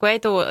 Et kun ei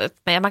tuu,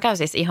 ja mä käyn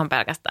siis ihan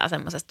pelkästään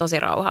semmoisessa tosi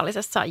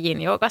rauhallisessa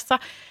yin-joogassa.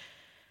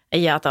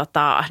 Ja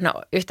no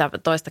yhtä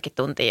toistakin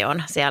tuntia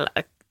on siellä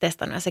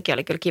testannut ja sekin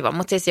oli kyllä kiva.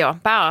 Mutta siis joo,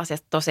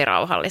 pääasiassa tosi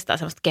rauhallista ja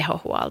semmoista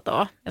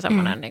kehohuoltoa ja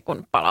semmoinen niin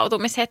kuin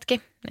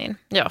palautumishetki. Niin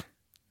joo,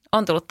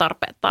 on tullut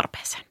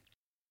tarpeeseen.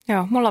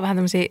 Joo, mulla on vähän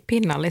tämmöisiä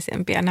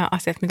pinnallisempia nämä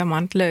asiat, mitä mä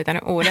oon nyt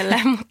löytänyt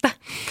uudelleen, mutta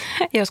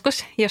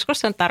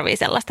joskus on tarvii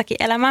sellaistakin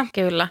elämää.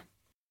 Kyllä.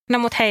 No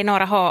mut hei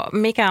Noora H.,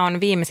 mikä on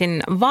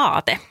viimeisin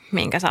vaate,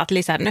 minkä sä oot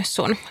lisännyt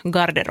sun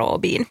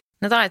garderoobiin?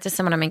 No tää on itse asiassa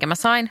semmoinen, minkä mä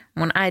sain.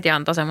 Mun äiti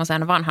antoi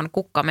semmoisen vanhan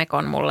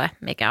kukkamekon mulle,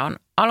 mikä on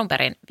alun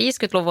perin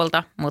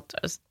 50-luvulta, mutta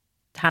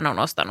hän on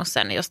ostanut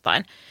sen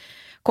jostain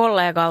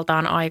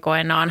kollegaltaan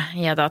aikoinaan.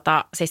 Ja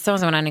siis se on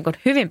semmoinen niin kuin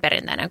hyvin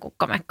perinteinen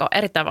kukkamekko,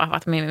 erittäin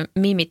vahvat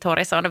Mimi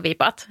Torison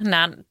vipat.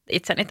 Näen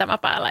itseni tämä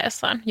päällä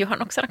jossain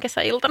juhannuksena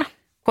kesäiltana.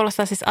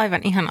 Kuulostaa siis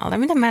aivan ihanalta.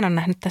 Miten mä en ole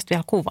nähnyt tästä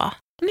vielä kuvaa?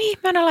 Niin,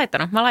 mä en ole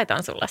laittanut. Mä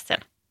laitan sulle sen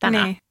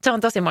tänään. Niin. Se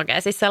on tosi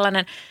makea. Siis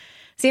sellainen,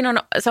 siinä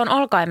on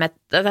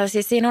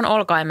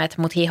olkaimet,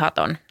 mutta hihat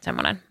on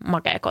semmoinen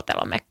makea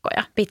kotelomekko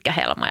ja pitkä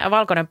helma ja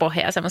valkoinen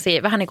pohja ja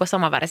semmoisia vähän niin kuin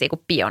samanvärisiä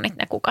kuin pionit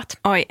ne kukat.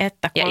 Oi,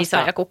 että ja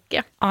isoja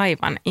kukkia.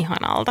 Aivan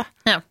ihanalta.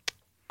 Joo.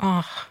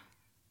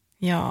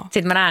 Joo.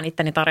 Sitten mä näen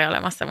itteni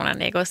tarjoilemassa semmoinen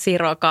niin kuin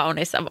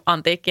sirokaunis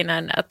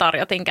antiikkinen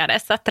tarjotin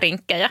kädessä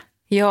trinkkejä.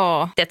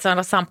 Joo. Tiedätkö, se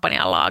on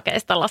samppanjan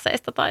laakeista,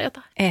 laseista tai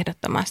jotain.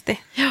 Ehdottomasti.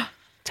 Joo.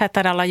 Sä et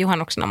taida olla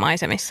juhannuksena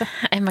maisemissa.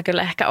 En mä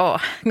kyllä ehkä ole.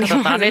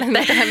 Katsotaan nyt.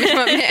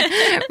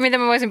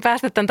 Miten mä voisin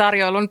päästä tämän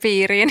tarjoilun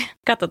piiriin?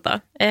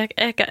 Katsotaan.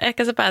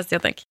 Ehkä sä pääsit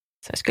jotenkin.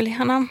 Se olisi kyllä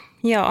ihanaa.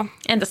 Joo.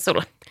 Entäs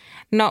sulla?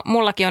 No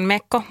mullakin on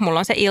mekko. Mulla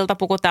on se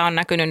iltapuku. Tämä on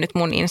näkynyt nyt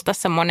mun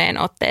Instassa moneen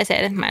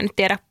otteeseen. Mä en nyt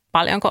tiedä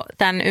paljonko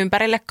tämän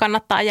ympärille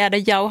kannattaa jäädä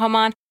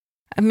jauhamaan.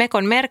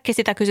 Mekon merkki,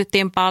 sitä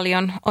kysyttiin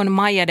paljon, on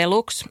Maija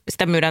Deluxe.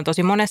 Sitä myydään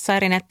tosi monessa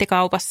eri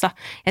nettikaupassa.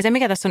 Ja se,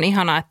 mikä tässä on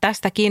ihanaa, että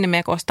tästäkin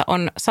mekosta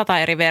on 100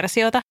 eri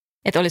versiota.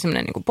 Että oli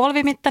semmoinen niin kuin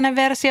polvimittainen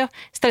versio.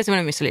 Sitten oli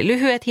semmoinen, missä oli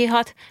lyhyet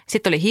hihat.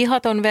 Sitten oli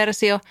hihaton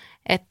versio.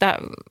 Että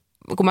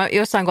kun mä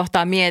jossain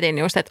kohtaa mietin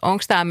just, että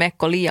onko tämä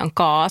mekko liian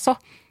kaaso,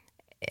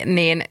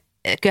 niin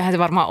kyllähän se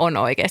varmaan on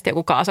oikeasti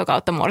joku kaaso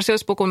kautta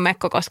morsiuspukun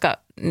mekko, koska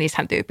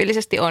niissähän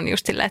tyypillisesti on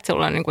just sillä, että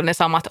sulla on niin kuin ne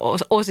samat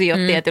osiot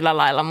tietyllä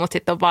lailla, mutta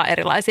sitten on vaan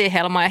erilaisia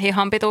helma- ja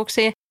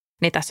hihanpituuksia.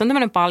 Niin tässä on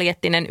tämmöinen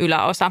paljettinen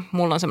yläosa.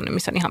 Mulla on semmoinen,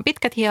 missä on ihan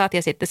pitkät hihat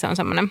ja sitten se on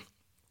semmoinen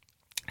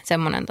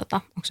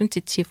onko se nyt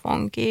sitten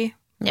chiffonkia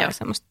vai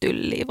semmoista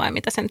tylliä vai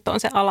mitä se nyt on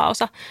se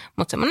alaosa.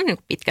 Mutta semmoinen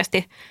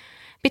niin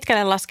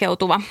pitkälle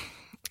laskeutuva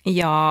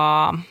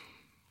ja...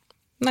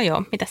 No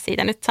joo, mitä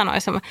siitä nyt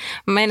sanoisi? Mä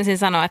meinasin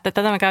sanoa, että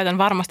tätä mä käytän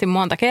varmasti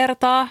monta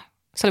kertaa.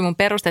 Se oli mun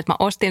peruste, että mä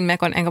ostin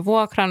mekon enkä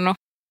vuokrannut.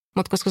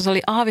 Mutta koska se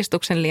oli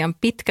aavistuksen liian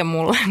pitkä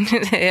mulle,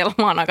 niin se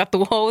helma on aika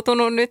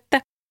tuhoutunut nyt.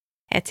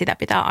 Että sitä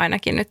pitää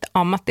ainakin nyt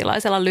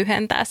ammattilaisella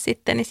lyhentää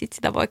sitten, niin sit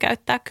sitä voi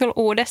käyttää kyllä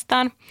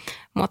uudestaan.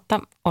 Mutta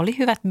oli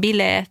hyvät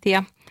bileet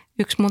ja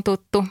yksi mun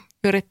tuttu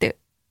yritti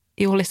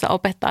juhlissa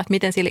opettaa, että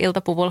miten sillä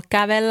iltapuvulla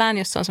kävellään,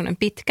 jos se on semmoinen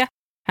pitkä.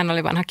 Hän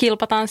oli vanha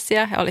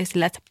kilpatanssija ja oli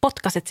silleen, että sä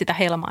potkaset sitä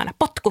helmaa aina,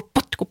 potku.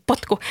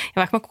 Ja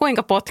vaikka mä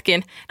kuinka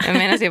potkin, niin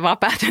meinasin vaan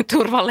päätyä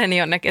turvalleni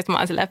jonnekin. Että mä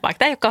oon silleen, että vaikka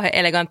tämä ei ole kauhean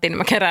elegantti, niin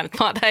mä kerään nyt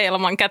vaan tämän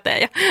helman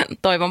käteen ja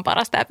toivon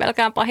parasta ja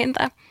pelkään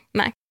pahinta ja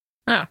näin.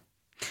 Joo,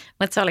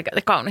 mutta se oli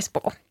kaunis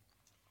puku.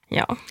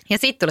 Joo. Ja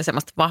sitten tuli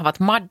semmoista vahvat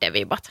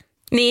maddevibat.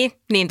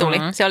 Niin tuli.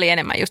 Mm-hmm. Se oli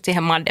enemmän just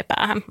siihen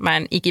maddepäähän. Mä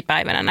en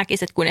ikipäivänä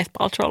näkisi, että Gwyneth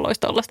Paltrow olisi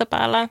tollaista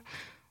päällään.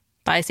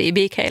 Tai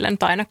CBK:llä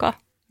nyt ainakaan.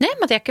 En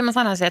mä tiedä, kyllä mä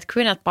sanoisin, että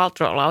Gwyneth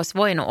Paltrowlla olisi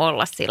voinut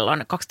olla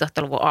silloin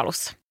 2000-luvun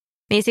alussa.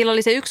 Niin silloin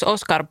oli se yksi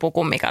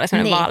Oscar-puku, mikä oli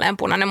semmoinen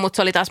vaaleanpunainen, mutta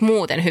se oli taas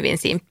muuten hyvin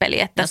simppeli.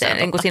 Että se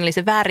niin kuin siinä oli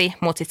se väri,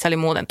 mutta sitten se oli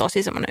muuten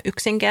tosi semmoinen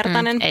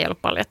yksinkertainen. Ei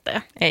ollut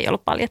paljetteja. Ei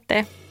ollut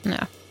paljetteja. Joo.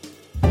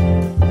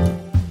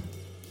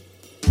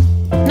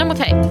 No mut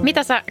hei,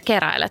 mitä sä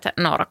keräilet,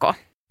 Noora K?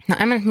 No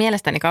en mä nyt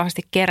mielestäni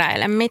kauheasti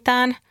keräile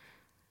mitään,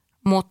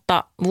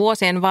 mutta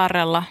vuosien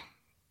varrella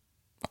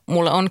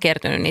mulle on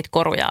kertynyt niitä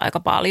koruja aika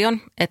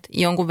paljon. Että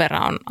jonkun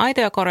verran on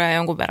aitoja koruja ja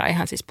jonkun verran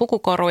ihan siis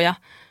pukukoruja.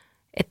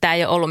 Että tämä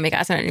ei ole ollut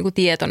mikään sellainen niin kuin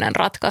tietoinen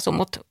ratkaisu,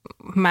 mutta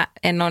mä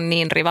en ole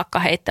niin rivakka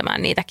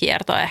heittämään niitä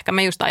kiertoa. Ehkä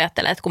mä just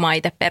ajattelen, että kun mä oon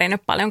itse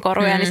perinnyt paljon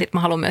koruja, niin sitten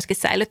mä haluan myöskin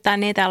säilyttää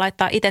niitä ja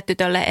laittaa itse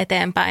tytölle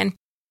eteenpäin.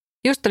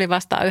 Just tuli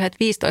vastaan yhdet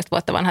 15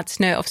 vuotta vanhat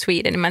Snö of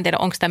Sweden, niin mä en tiedä,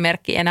 onko sitä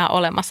merkkiä enää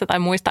olemassa tai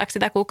muistaako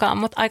sitä kukaan,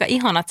 mutta aika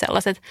ihanat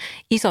sellaiset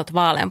isot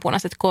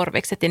vaaleanpunaiset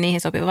korvikset ja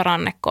niihin sopiva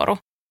rannekoru.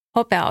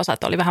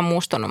 Hopeaosat oli vähän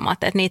mustunut,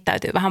 että niitä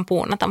täytyy vähän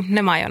puunata, mutta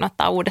ne mä aion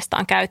ottaa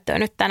uudestaan käyttöön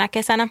nyt tänä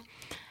kesänä.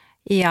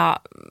 Ja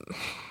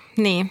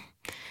niin,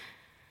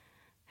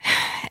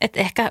 että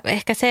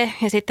ehkä se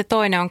ja sitten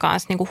toinen on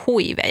myös niinku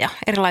huiveja,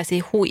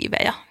 erilaisia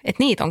huiveja,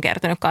 että niitä on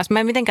kertynyt kanssa. Mä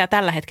en mitenkään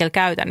tällä hetkellä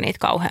käytä niitä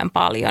kauhean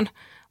paljon,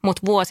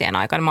 mutta vuosien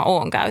aikana mä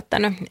oon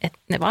käyttänyt. Että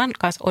ne vaan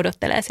kanssa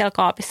odottelee siellä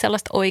kaapissa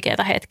sellaista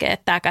oikeaa hetkeä,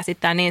 että tämä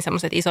käsittää niin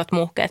semmoiset isot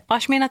muhkeet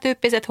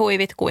pashmina-tyyppiset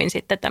huivit kuin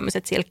sitten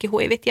tämmöiset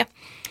silkkihuivit ja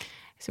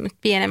semmoiset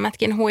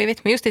pienemmätkin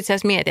huivit. Mä just itse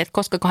asiassa mietin, että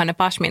koskakohan ne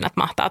pashminat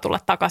mahtaa tulla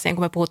takaisin,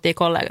 kun me puhuttiin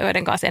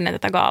kollegoiden kanssa ennen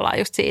tätä gaalaa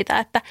just siitä,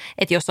 että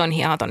jos on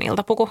hihaton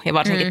iltapuku ja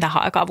varsinkin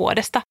tähän aikaan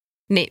vuodesta,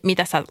 niin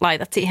mitä sä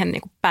laitat siihen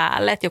niin kuin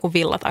päälle, että joku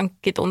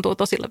villatankki tuntuu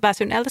tosi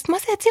väsyneeltä. Sitten mä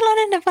sanoin, että silloin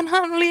ennen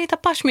vanhaan oli niitä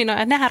pashminoja,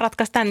 että nehän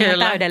ratkaisi tänne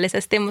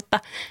täydellisesti, mutta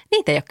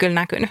niitä ei ole kyllä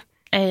näkynyt.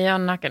 Ei ole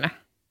näkynyt.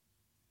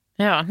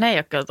 Joo, ne ei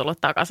ole kyllä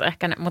tullut takaisin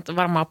ehkä, mutta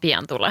varmaan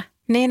pian tulee.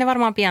 Niin, ne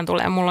varmaan pian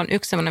tulee. Mulla on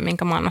yksi semmoinen,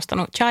 minkä mä oon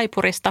nostanut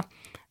Jaipurista,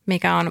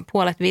 mikä on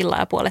puolet villaa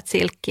ja puolet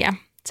silkkiä.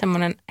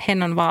 Semmoinen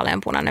hennon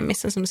vaaleanpunainen,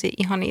 missä on semmoisia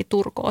ihania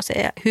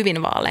turkooseja ja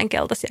hyvin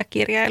vaaleankeltaisia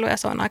kirjailuja.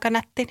 Se on aika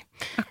nätti.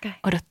 Okay.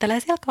 Odottelee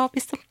siellä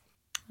kaapissa.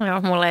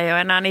 Joo, mulla ei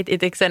ole enää niitä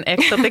Itiksen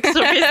Exotic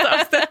Shopista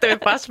ostettuja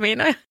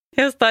pashminoja.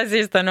 Jostain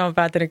syystä ne on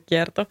päätynyt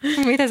kiertoon.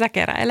 Miten sä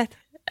keräilet?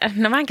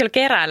 No mä en kyllä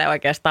keräile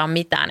oikeastaan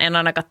mitään. En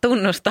ainakaan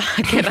tunnusta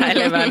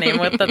keräileväni,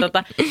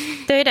 mutta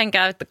töiden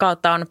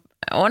kautta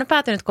on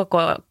päätynyt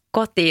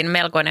kotiin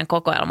melkoinen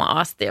kokoelma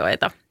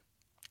astioita.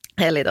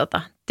 Eli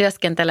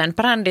työskentelen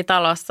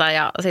bränditalossa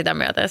ja sitä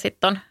myöten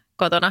sitten on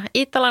kotona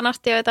Iittalan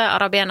astioita ja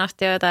Arabian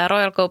astioita ja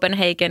Royal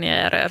Copenhagenia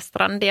ja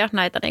Rörstrandia,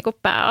 näitä niinku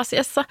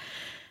pääasiassa.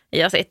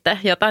 Ja sitten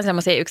jotain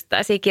semmoisia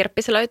yksittäisiä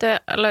kirppislöytyjä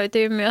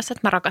löytyy myös,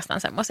 että mä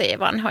rakastan semmoisia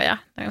vanhoja,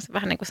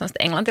 vähän niin kuin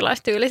semmoista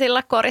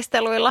englantilaistyylisillä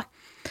koristeluilla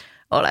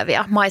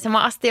olevia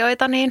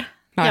maisema-astioita. Niin,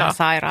 no ihan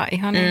sairaan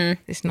ihania,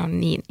 siis ne on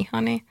niin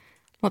ihania.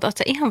 Mutta ootko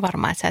sä ihan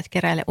varma, että sä et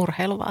keräile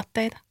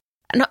urheiluvaatteita?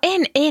 No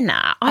en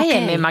enää.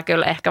 Aiemmin mä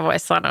kyllä ehkä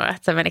vois sanoa,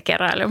 että se meni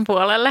keräilyn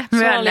puolelle.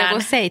 Sulla oli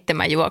joku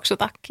 7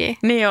 juoksutakkia.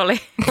 Niin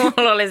oli.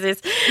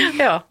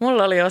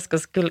 Mulla oli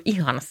joskus kyllä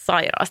ihan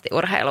sairaasti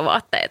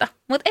urheiluvaatteita.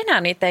 Mutta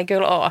enää niitä ei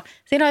kyllä ole.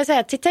 Siinä oli se,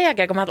 että sitten sen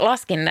jälkeen kun mä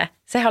laskin ne,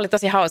 sehän oli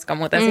tosi hauska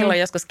muuten. Silloin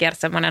joskus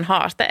kiersi semmoinen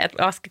haaste,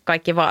 että laski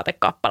kaikki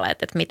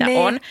vaatekappaleet, että mitä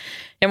on.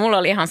 Ja mulla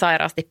oli ihan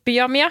sairaasti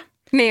pyjamia.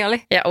 Niin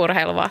oli. Ja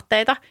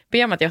urheiluvaatteita.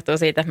 Pyjamat johtuu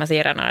siitä, että mä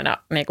siirrän aina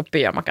niin kuin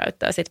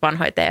pyjamakäyttöön sit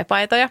vanhoja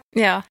teepaitoja.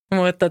 Joo.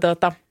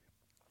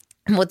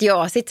 Mutta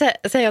joo, sitten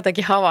se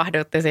jotenkin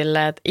havahdutti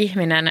silleen, että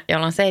ihminen,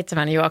 jolla on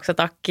 7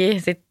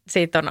 juoksutakkia,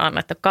 siitä on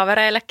annettu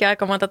kavereillekin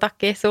aika monta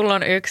takkia. Sulla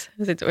on 1.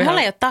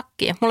 Mulla ei ole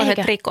takkia, mulla on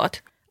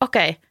trikot.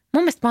 Okei.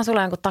 Mun mielestä mä oon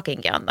sulle jonkun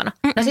takinkin antanut.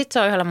 No sit se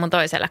on yhdelle mun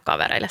toiselle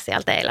kavereille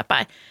siellä teillä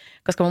päin.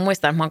 Koska mä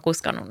muistan, että mä oon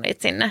kuskannut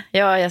niitä sinne.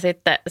 Joo, ja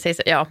sitten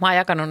mä oon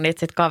jakanut niitä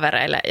sitten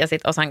kavereille ja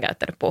sitten osan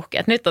käyttänyt puhki.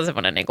 Et nyt on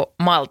semmoinen niinku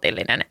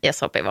maltillinen ja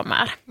sopiva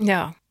määrä.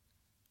 Joo.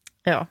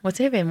 Joo, mutta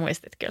se hyvin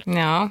muistit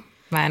kyllä. Joo,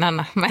 mä en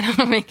anna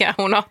mikään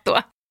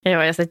unohtua.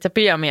 Joo, ja sitten se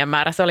pyjamien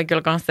määrä, se oli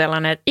kyllä myös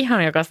sellainen, että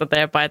ihan jokaista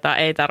teepaitaa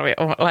ei tarvitse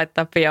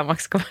laittaa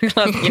pyjamaksi, kun mä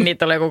laskin,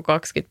 niitä oli joku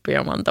 20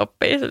 pyjaman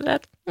toppia.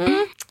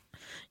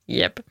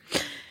 Jep.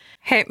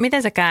 Hei,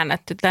 miten sä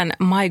käännät tämän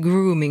My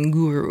Grooming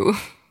Guru?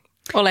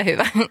 Ole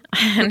hyvä.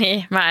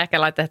 Niin, mä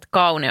ehkä laitan, että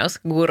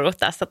kauneusguru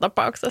tässä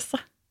tapauksessa.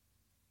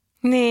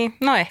 Niin,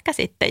 no ehkä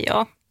sitten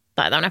joo.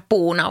 Tai tämmöinen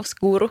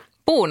puunausguru.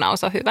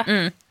 Puunaus on hyvä.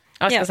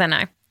 Olisiko se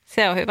näin?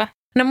 Se on hyvä.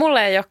 No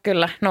mulle ei ole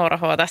kyllä Noora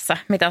H. tässä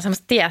mitään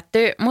semmoista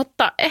tiettyä,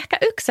 mutta ehkä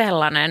yksi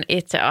sellainen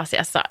itse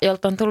asiassa,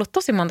 jolta on tullut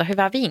tosi monta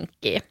hyvää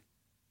vinkkiä,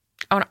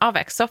 on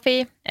Avec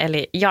Sophie,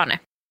 eli Jane.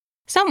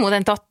 Se on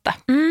muuten totta,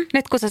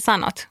 nyt kun sä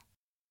sanot.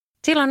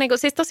 Sillä on niin kuin,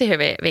 siis tosi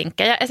hyviä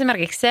vinkkejä.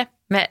 Esimerkiksi se,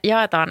 me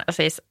jaetaan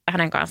siis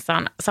hänen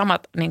kanssaan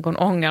samat niin kuin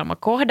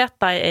ongelmakohdat,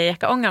 tai ei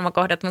ehkä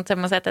ongelmakohdat, mutta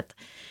semmoiset, että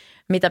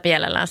mitä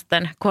mielellään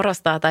sitten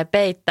korostaa tai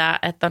peittää,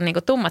 että on niin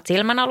kuin tummat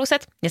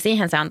silmänaluset, ja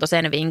siihen se antoi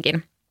sen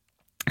vinkin.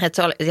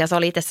 Että se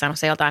oli itse sanonut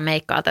se jotain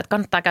meikkaalta, että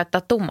kannattaa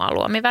käyttää tummaa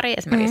luomiväriä,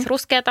 esimerkiksi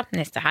ruskeata,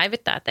 niin se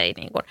häivyttää, että ei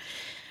niin kuin,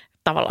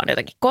 tavallaan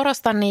jotenkin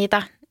korosta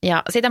niitä.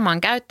 Ja sitä mä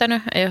oon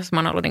käyttänyt, jos mä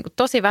oon ollut niin kuin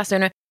tosi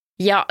väsynyt.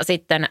 Ja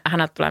sitten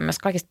häneltä tulee myös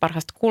kaikista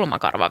parhaista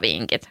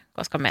kulmakarvavinkit,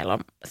 koska meillä on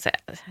se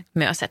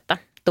myös, että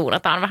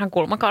tuunataan vähän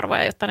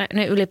kulmakarvoja, jotta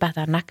ne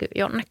ylipäätään näkyy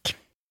jonnekin.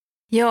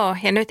 Joo,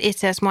 ja nyt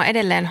itse asiassa mua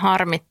edelleen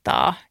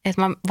harmittaa,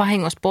 että mä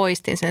vahingossa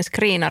poistin sen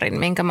screenarin,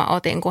 minkä mä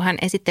otin, kun hän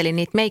esitteli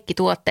niitä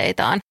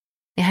meikkituotteitaan.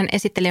 Ja hän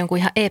esitteli jonkun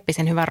ihan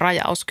eeppisen hyvän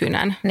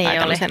rajauskynän tai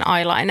tällaisen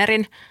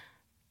eyelinerin.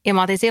 Ja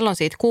mä otin silloin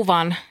siitä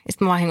kuvan ja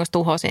sitten mä vahingossa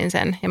tuhosin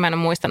sen. Ja mä en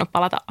ole muistanut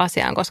palata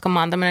asiaan, koska mä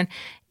oon tämmöinen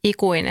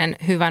ikuinen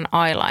hyvän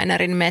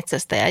eyelinerin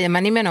metsästäjä. Ja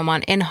mä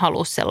nimenomaan en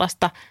halua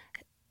sellaista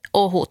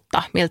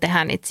ohutta, millä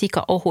tehdään niitä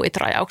sika-ohuit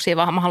rajauksia,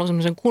 vaan mä haluan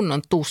semmoisen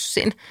kunnon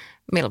tussin,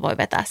 millä voi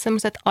vetää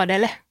semmoiset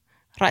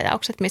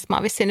Adele-rajaukset, mistä mä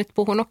oon vissiin nyt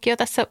puhunutkin jo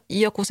tässä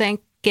joku sen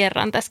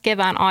kerran tässä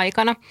kevään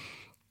aikana.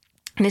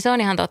 Niin se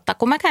on ihan totta,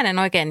 kun mäkään en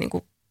oikein niin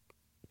kuin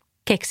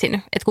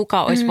keksinyt, että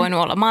kuka olisi voinut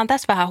olla. Mä oon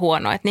tässä vähän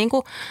huono, että niin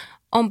kuin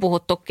on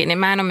puhuttukin, niin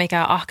mä en ole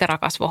mikään ahkera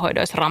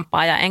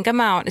kasvohoidoisrampaaja. Enkä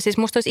mä ole, siis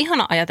musta olisi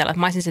ihana ajatella, että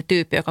mä olisin se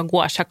tyyppi, joka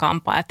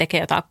gua-sha-kampaa ja tekee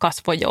jotain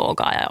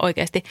kasvojoogaa ja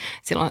oikeasti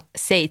silloin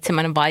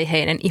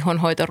 7-vaiheinen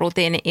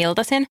ihonhoitorutiini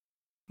iltaisin.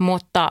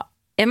 Mutta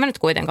en mä nyt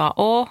kuitenkaan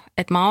ole,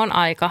 että mä oon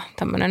aika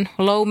tämmöinen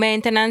low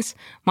maintenance.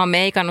 Mä oon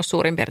meikannut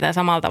suurin piirtein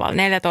samalla tavalla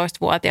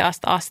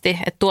 14-vuotiaasta asti,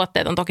 että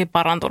tuotteet on toki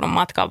parantunut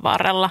matkan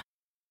varrella.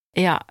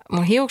 Ja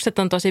mun hiukset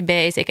on tosi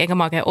basic, enkä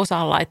mä oikein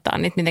osaa laittaa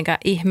niitä mitenkään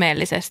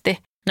ihmeellisesti.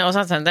 No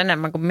osaat sen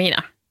enemmän kuin minä.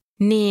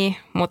 Niin,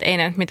 mutta ei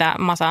ne nyt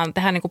mitään. Mä saan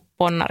tehdä niinku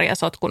ponnaria,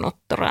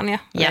 sotkunutturan ja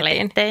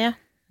lettejä,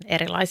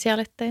 erilaisia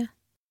lettejä.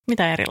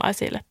 Mitä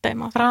erilaisia lettejä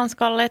mä osaan?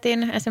 Ranskan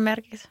letin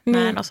esimerkiksi.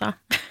 Mä en osaa.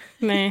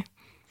 Niin.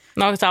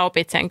 No sä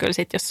opit sen kyllä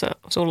sit, jos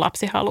sun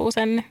lapsi haluaa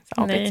sen, niin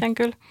sä opit sen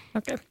kyllä.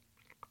 Okei.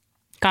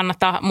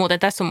 Kannattaa, muuten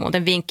tässä on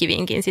muuten vinkki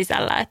vinkin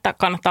sisällä, että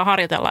kannattaa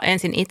harjoitella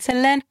ensin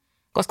itselleen,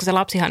 koska se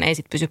lapsihan ei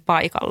sit pysy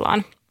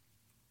paikallaan.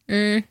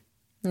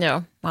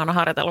 Joo, mä oon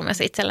harjoitellut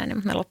myös itselleni,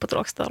 mutta ne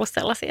lopputulokset on ollut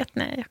sellaisia, että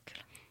ne ei ole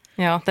kyllä.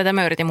 Joo, tätä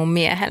mä yritin mun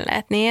miehelle,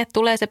 että niin, että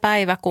tulee se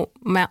päivä, kun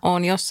mä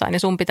oon jossain ja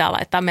sun pitää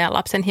laittaa meidän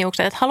lapsen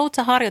hiukset, että haluat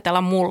sä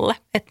harjoitella mulle,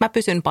 että mä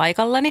pysyn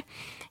paikallani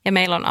ja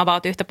meillä on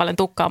about yhtä paljon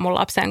tukkaa mun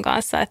lapsen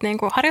kanssa, että niin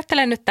kun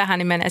harjoittelen nyt tähän,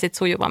 niin menee sitten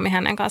sujuvammin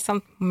hänen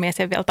kanssaan. Mun mies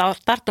ei vielä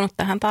tarttunut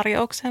tähän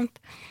tarjoukseen.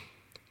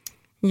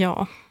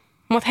 Joo,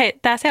 mutta hei,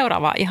 tää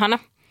seuraava ihana.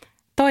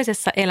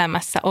 Toisessa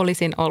elämässä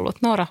olisin ollut.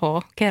 Noora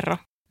H., kerro.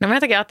 No mä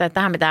jotenkin ajattelin, että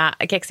tähän pitää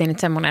keksiä nyt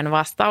semmoinen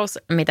vastaus,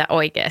 mitä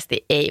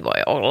oikeasti ei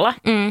voi olla.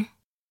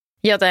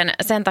 Joten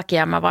sen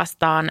takia mä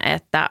vastaan,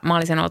 että mä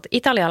olisin ollut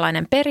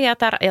italialainen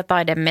periätär ja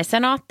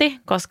taidemesenaatti,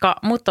 koska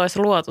mut olisi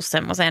luotu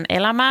semmoiseen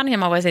elämään ja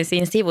mä voisin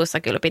siinä sivussa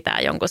kyllä pitää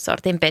jonkun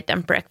sortin bed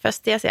and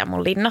breakfastia siellä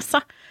mun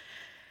linnassa.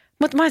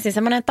 Mutta mä olisin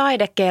semmoinen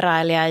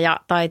taidekeräilijä ja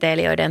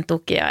taiteilijoiden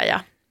tukija ja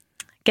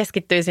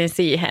keskittyisin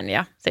siihen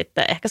ja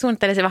sitten ehkä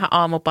suunnittelisin vähän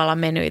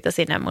aamupalamenyitä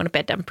sinne mun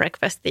bed and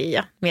breakfastiin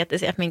ja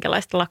miettisin, että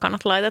minkälaiset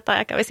lakanat laitetaan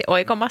ja kävisin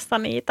oikomassa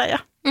niitä ja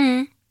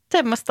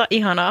semmoista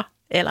ihanaa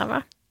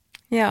elämää.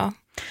 Joo.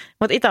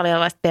 Mutta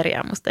italialaista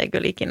periä musta ei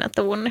kyllä ikinä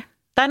tunne.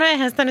 Tai no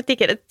eihän sitä nyt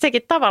ikinä,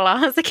 sekin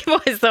tavallaan sekin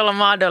voisi olla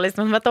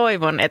mahdollista, mutta mä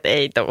toivon, että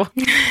ei tule.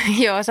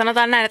 Joo,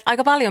 sanotaan näin, että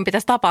aika paljon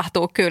pitäisi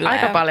tapahtua kyllä.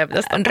 Aika paljon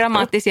pitäisi tapahtua.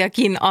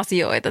 Dramaattisiakin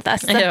asioita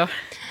tässä.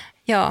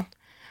 Joo.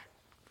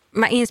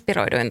 Mä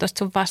inspiroiduin tuosta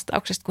sun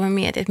vastauksesta, kun mä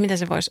mietin, että mitä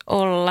se voisi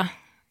olla.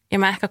 Ja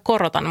mä ehkä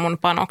korotan mun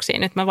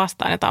panoksiin. Nyt mä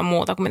vastaan jotain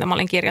muuta kuin mitä mä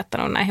olin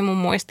kirjoittanut näihin mun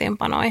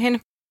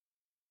muistiinpanoihin.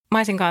 Mä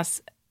olisin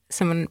kanssa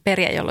semmoinen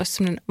periä, jolla olisi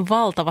semmoinen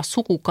valtava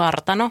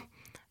sukukartano,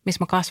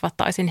 missä mä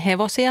kasvattaisin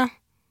hevosia.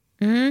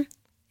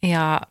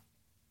 Ja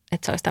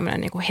että se olisi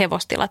tämmöinen niin kuin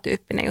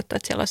hevostilatyyppinen juttu,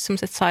 että siellä olisi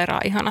semmoiset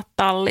sairaan ihanat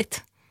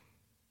tallit.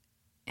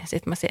 Ja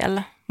sitten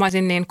mä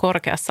olisin niin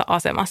korkeassa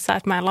asemassa,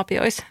 että mä en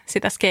lapioisi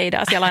sitä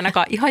skeidaa siellä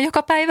ainakaan ihan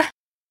joka päivä.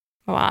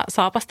 Mä vaan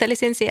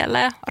saapastelisin siellä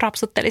ja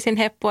rapsuttelisin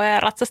heppoja ja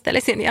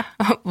ratsastelisin ja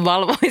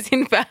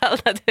valvoisin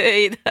päältä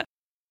töitä.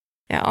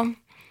 Joo.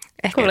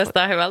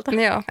 Kuulostaa hyvältä.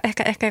 Joo,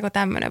 ehkä joku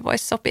tämmöinen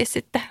voisi sopia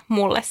sitten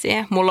mulle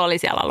siihen. Mulla oli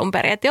siellä alun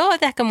perin, että joo,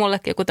 että ehkä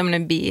mullekin joku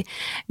tämmöinen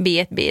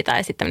B&B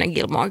tai sitten tämmöinen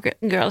Gilmore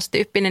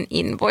Girls-tyyppinen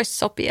voisi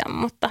sopia,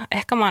 mutta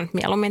ehkä mä oon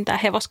mieluummin tämä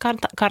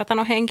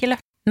hevoskartanohenkilö.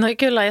 No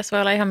kyllä, jos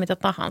voi olla ihan mitä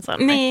tahansa.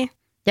 Niin.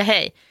 Ja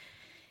hei,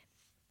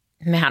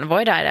 mehän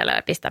voidaan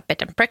edelleen pistää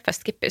bed and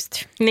breakfastkin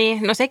pystyyn.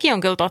 Niin, no sekin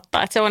on kyllä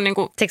totta, että se on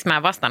niinku... Siksi mä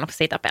en vastannut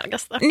sitä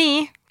pelkästään.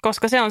 Niin,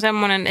 koska se on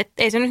semmoinen,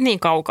 että ei se nyt niin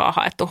kaukaa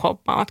haettu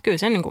homma, mutta kyllä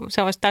se, niinku,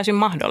 se olisi täysin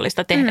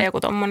mahdollista tehdä joku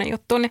tommoinen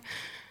juttu, niin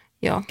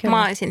joo, kyllä.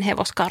 Mä olisin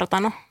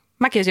hevoskartano.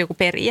 Mäkin olisin joku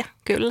periä,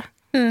 kyllä.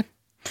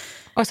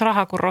 Olisi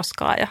rahaa kuin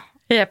roskaa ja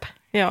jep.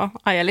 Joo,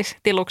 ajelisi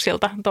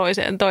tiluksilta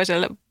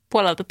toiselle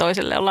puolelta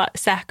toiselle olla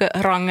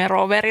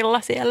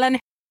sähkörangeroverilla siellä, niin.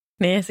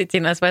 Niin, sitten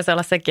siinä voisi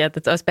olla sekin,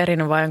 että olisi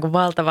perinnyt vain jonkun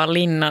valtavan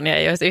linnan ja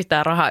ei olisi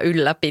yhtään rahaa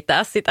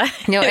ylläpitää sitä.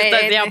 Joo,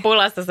 ei ihan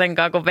pulasta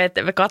senkaan, kun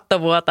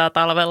katto vuotaa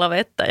talvella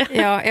vettä.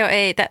 Joo,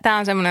 ei. Tämä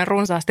on semmoinen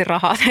runsaasti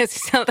rahaa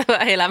sisältävä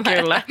elämä.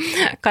 Kyllä.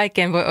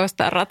 Kaikkeen voi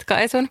ostaa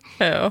ratkaisun.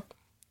 Joo.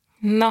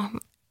 No,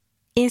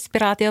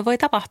 inspiraatio voi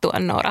tapahtua,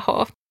 Noora H.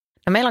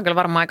 No meillä on kyllä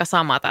varmaan aika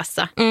sama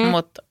tässä,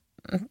 mutta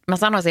mä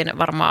sanoisin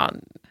varmaan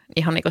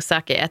ihan niin kuin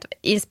säkin, että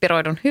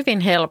inspiroidun hyvin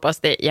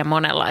helposti ja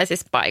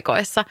monenlaisissa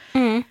paikoissa.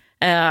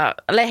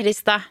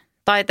 Lehdistä,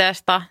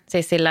 taiteesta,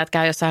 siis sillä, että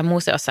käy jossain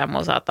museossa ja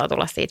mulla saattaa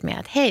tulla siitä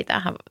mieleen, että hei,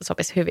 tämähän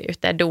sopisi hyvin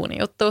yhteen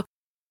duunijuttuun.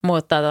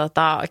 Mutta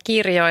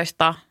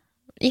kirjoista,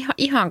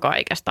 ihan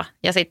kaikesta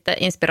ja sitten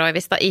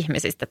inspiroivista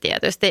ihmisistä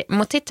tietysti.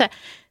 Mutta sitten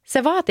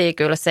se vaatii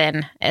kyllä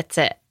sen, että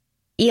se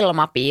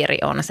ilmapiiri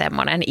on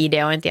semmoinen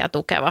ideointia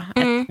tukeva.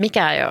 Että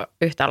mikä ei ole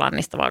yhtä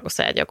lannistavaa kuin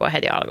se, että joku on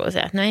heti alkuun se,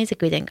 että no ei se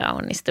kuitenkaan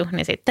onnistu.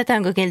 Niin tätä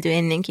on kokeiltu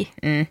ennenkin.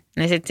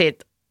 Niin sitten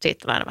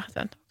siitä tulee vähän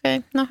sen,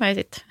 okei, no ei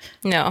sitten.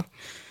 Joo.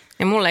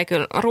 Ja mulla ei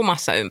kyllä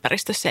rumassa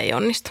ympäristössä ei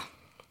onnistu.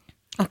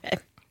 Okei.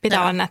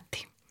 Pitää olla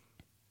nättiä.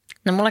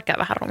 No mulla käy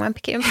vähän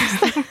rumempikin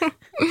ympäristö.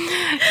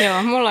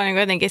 Joo, mulla on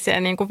jotenkin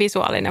se niin kuin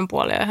visuaalinen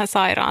puoli on ihan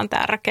sairaan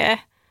tärkeä.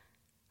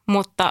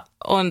 Mutta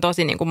on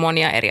tosi niin kuin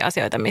monia eri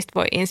asioita, mistä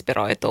voi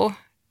inspiroitua.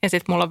 Ja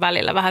sitten mulla on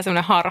välillä vähän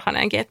semmoinen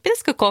harhanenkin, että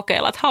pitäisikö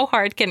kokeilla, että how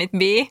hard can it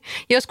be?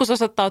 Joskus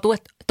osoittautuu,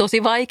 että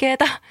tosi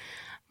vaikeeta.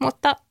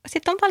 Mutta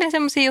sitten on paljon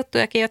semmoisia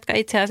juttujakin, jotka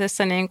itse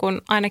asiassa niin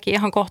kuin ainakin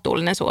ihan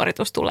kohtuullinen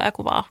suoritus tulee,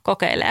 kun vaan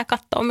kokeilee ja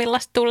katsoo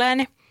millaista tulee.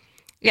 Niin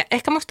Ja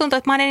ehkä musta tuntuu,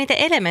 että mä oon eniten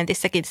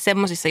Elementissäkin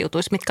semmoisissa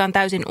jutuissa, mitkä on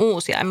täysin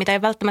uusia ja mitä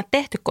ei välttämättä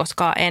tehty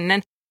koskaan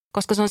ennen.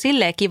 Koska se on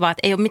silleen kiva,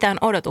 että ei ole mitään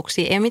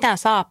odotuksia, ei ole mitään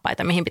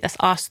saappaita, mihin pitäisi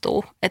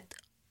astua. Että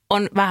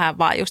on vähän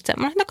vaan just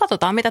semmoinen, että no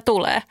katsotaan mitä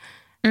tulee.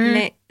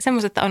 Niin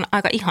semmoiset on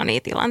aika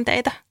ihania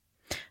tilanteita.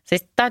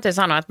 Siis täytyy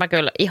sanoa, että mä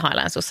kyllä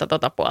ihailen sussa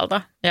tota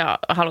puolta ja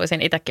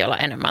haluaisin itsekin olla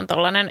enemmän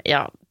tollainen.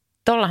 Ja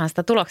tollahan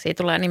sitä tuloksia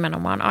tulee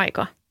nimenomaan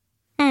aika.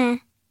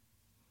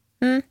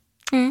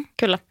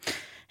 Kyllä.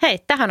 Hei,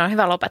 tähän on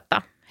hyvä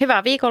lopettaa.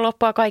 Hyvää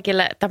viikonloppua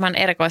kaikille tämän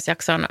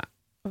erikoisjakson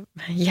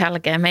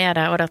jälkeen. Me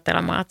jäädään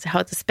odottelemaan, että se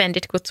How to Spend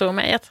It kutsuu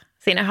meidät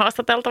sinne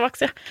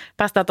haastateltavaksi ja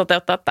päästään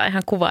toteuttaa tämä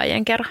ihan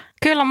kuvaajien kerran.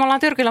 Kyllä, me ollaan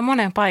Tyrkyllä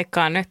moneen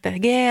paikkaan nyt.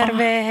 GRV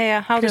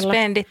ja How to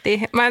Spend It.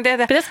 Mä en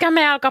tiedä. Pitäisikö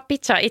meidän alkaa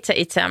pitchaa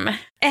itseämme?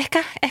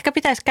 Ehkä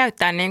pitäisi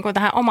käyttää niin kuin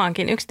tähän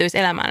omaankin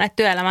yksityiselämään näitä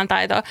työelämän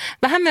taitoa.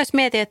 Vähän myös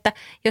mietin, että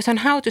jos on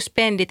How to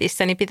Spend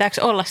Itissä, niin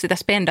pitääkö olla sitä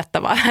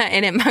spendattavaa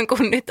enemmän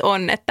kuin nyt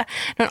on. Että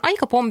ne on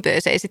aika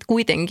pompöösejä sitten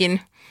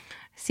kuitenkin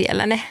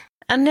siellä ne.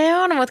 Ne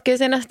on, mutta kyllä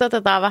siinä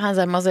otetaan vähän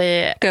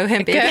semmoisia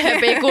köyhempiä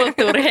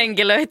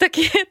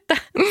kulttuurihenkilöitäkin, että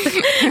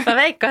mä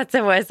veikkaan, että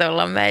se voisi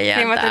olla meidän.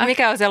 Niin, mutta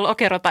mikä on se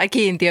lokero tai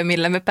kiintiö,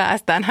 millä me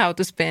päästään How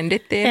to Spend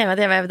Itiin? Ei, mä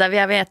tiedän, meidän pitää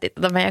vielä miettiä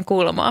tätä meidän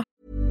kulmaa.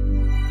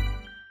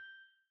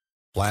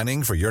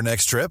 Planning for your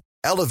next trip?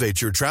 Elevate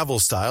your travel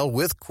style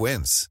with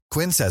Quince.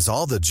 Quince has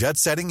all the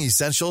jet-setting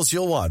essentials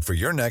you'll want for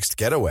your next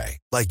getaway,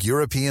 like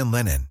European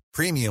linen,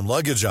 premium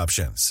luggage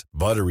options,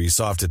 buttery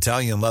soft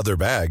Italian leather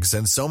bags,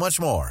 and so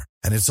much more.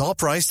 And it's all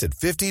priced at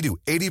 50 to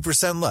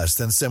 80% less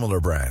than similar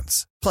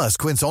brands. Plus,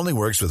 Quince only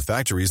works with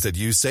factories that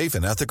use safe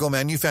and ethical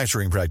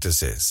manufacturing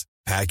practices.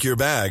 Pack your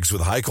bags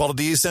with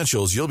high-quality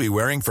essentials you'll be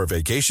wearing for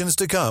vacations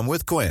to come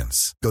with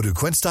Quince. Go to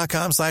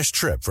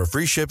quince.com/trip for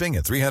free shipping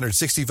and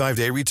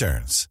 365-day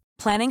returns.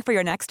 Planning for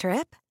your next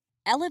trip?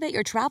 Elevate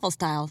your travel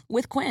style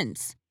with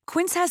Quince.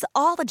 Quince has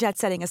all the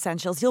jet-setting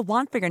essentials you'll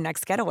want for your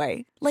next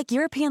getaway, like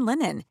European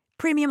linen,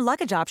 premium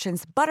luggage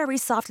options, buttery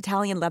soft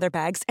Italian leather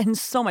bags, and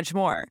so much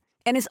more.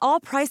 And is all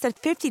priced at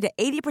 50 to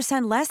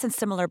 80% less than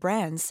similar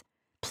brands.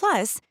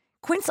 Plus,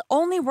 Quince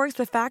only works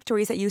with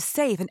factories that use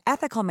safe and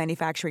ethical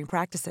manufacturing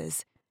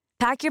practices.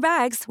 Pack your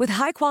bags with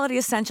high-quality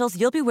essentials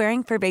you'll be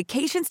wearing for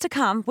vacations to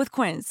come with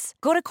Quince.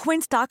 Go to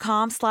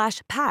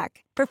quince.com/pack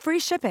for free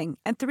shipping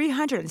and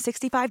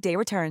 365-day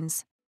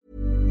returns.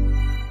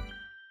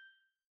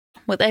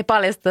 Mutta ei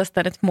paljasta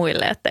sitä nyt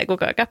muille, ettei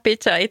kukaan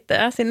pitchaa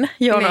itseään sinne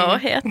jonoon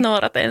ohi, että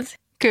Noorat ensin.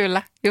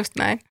 Kyllä, just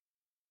näin.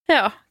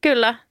 Joo,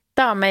 kyllä.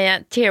 Tämä on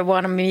meidän Tier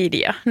 1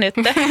 Media nyt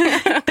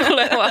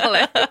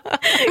tulevalle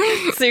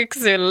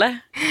syksylle.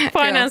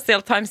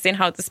 Financial Timesin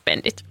How to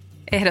Spend It.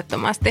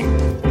 Ehdottomasti.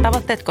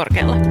 Tavoitteet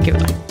korkealla.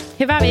 Kyllä.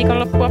 Hyvää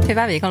viikonloppua.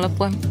 Hyvää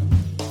viikonloppua.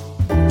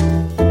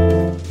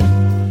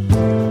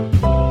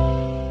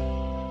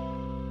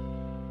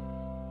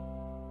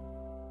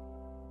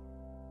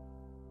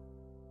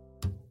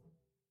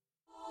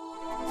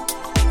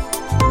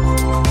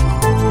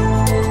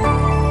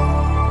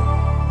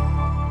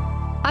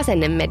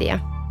 Asenne Media.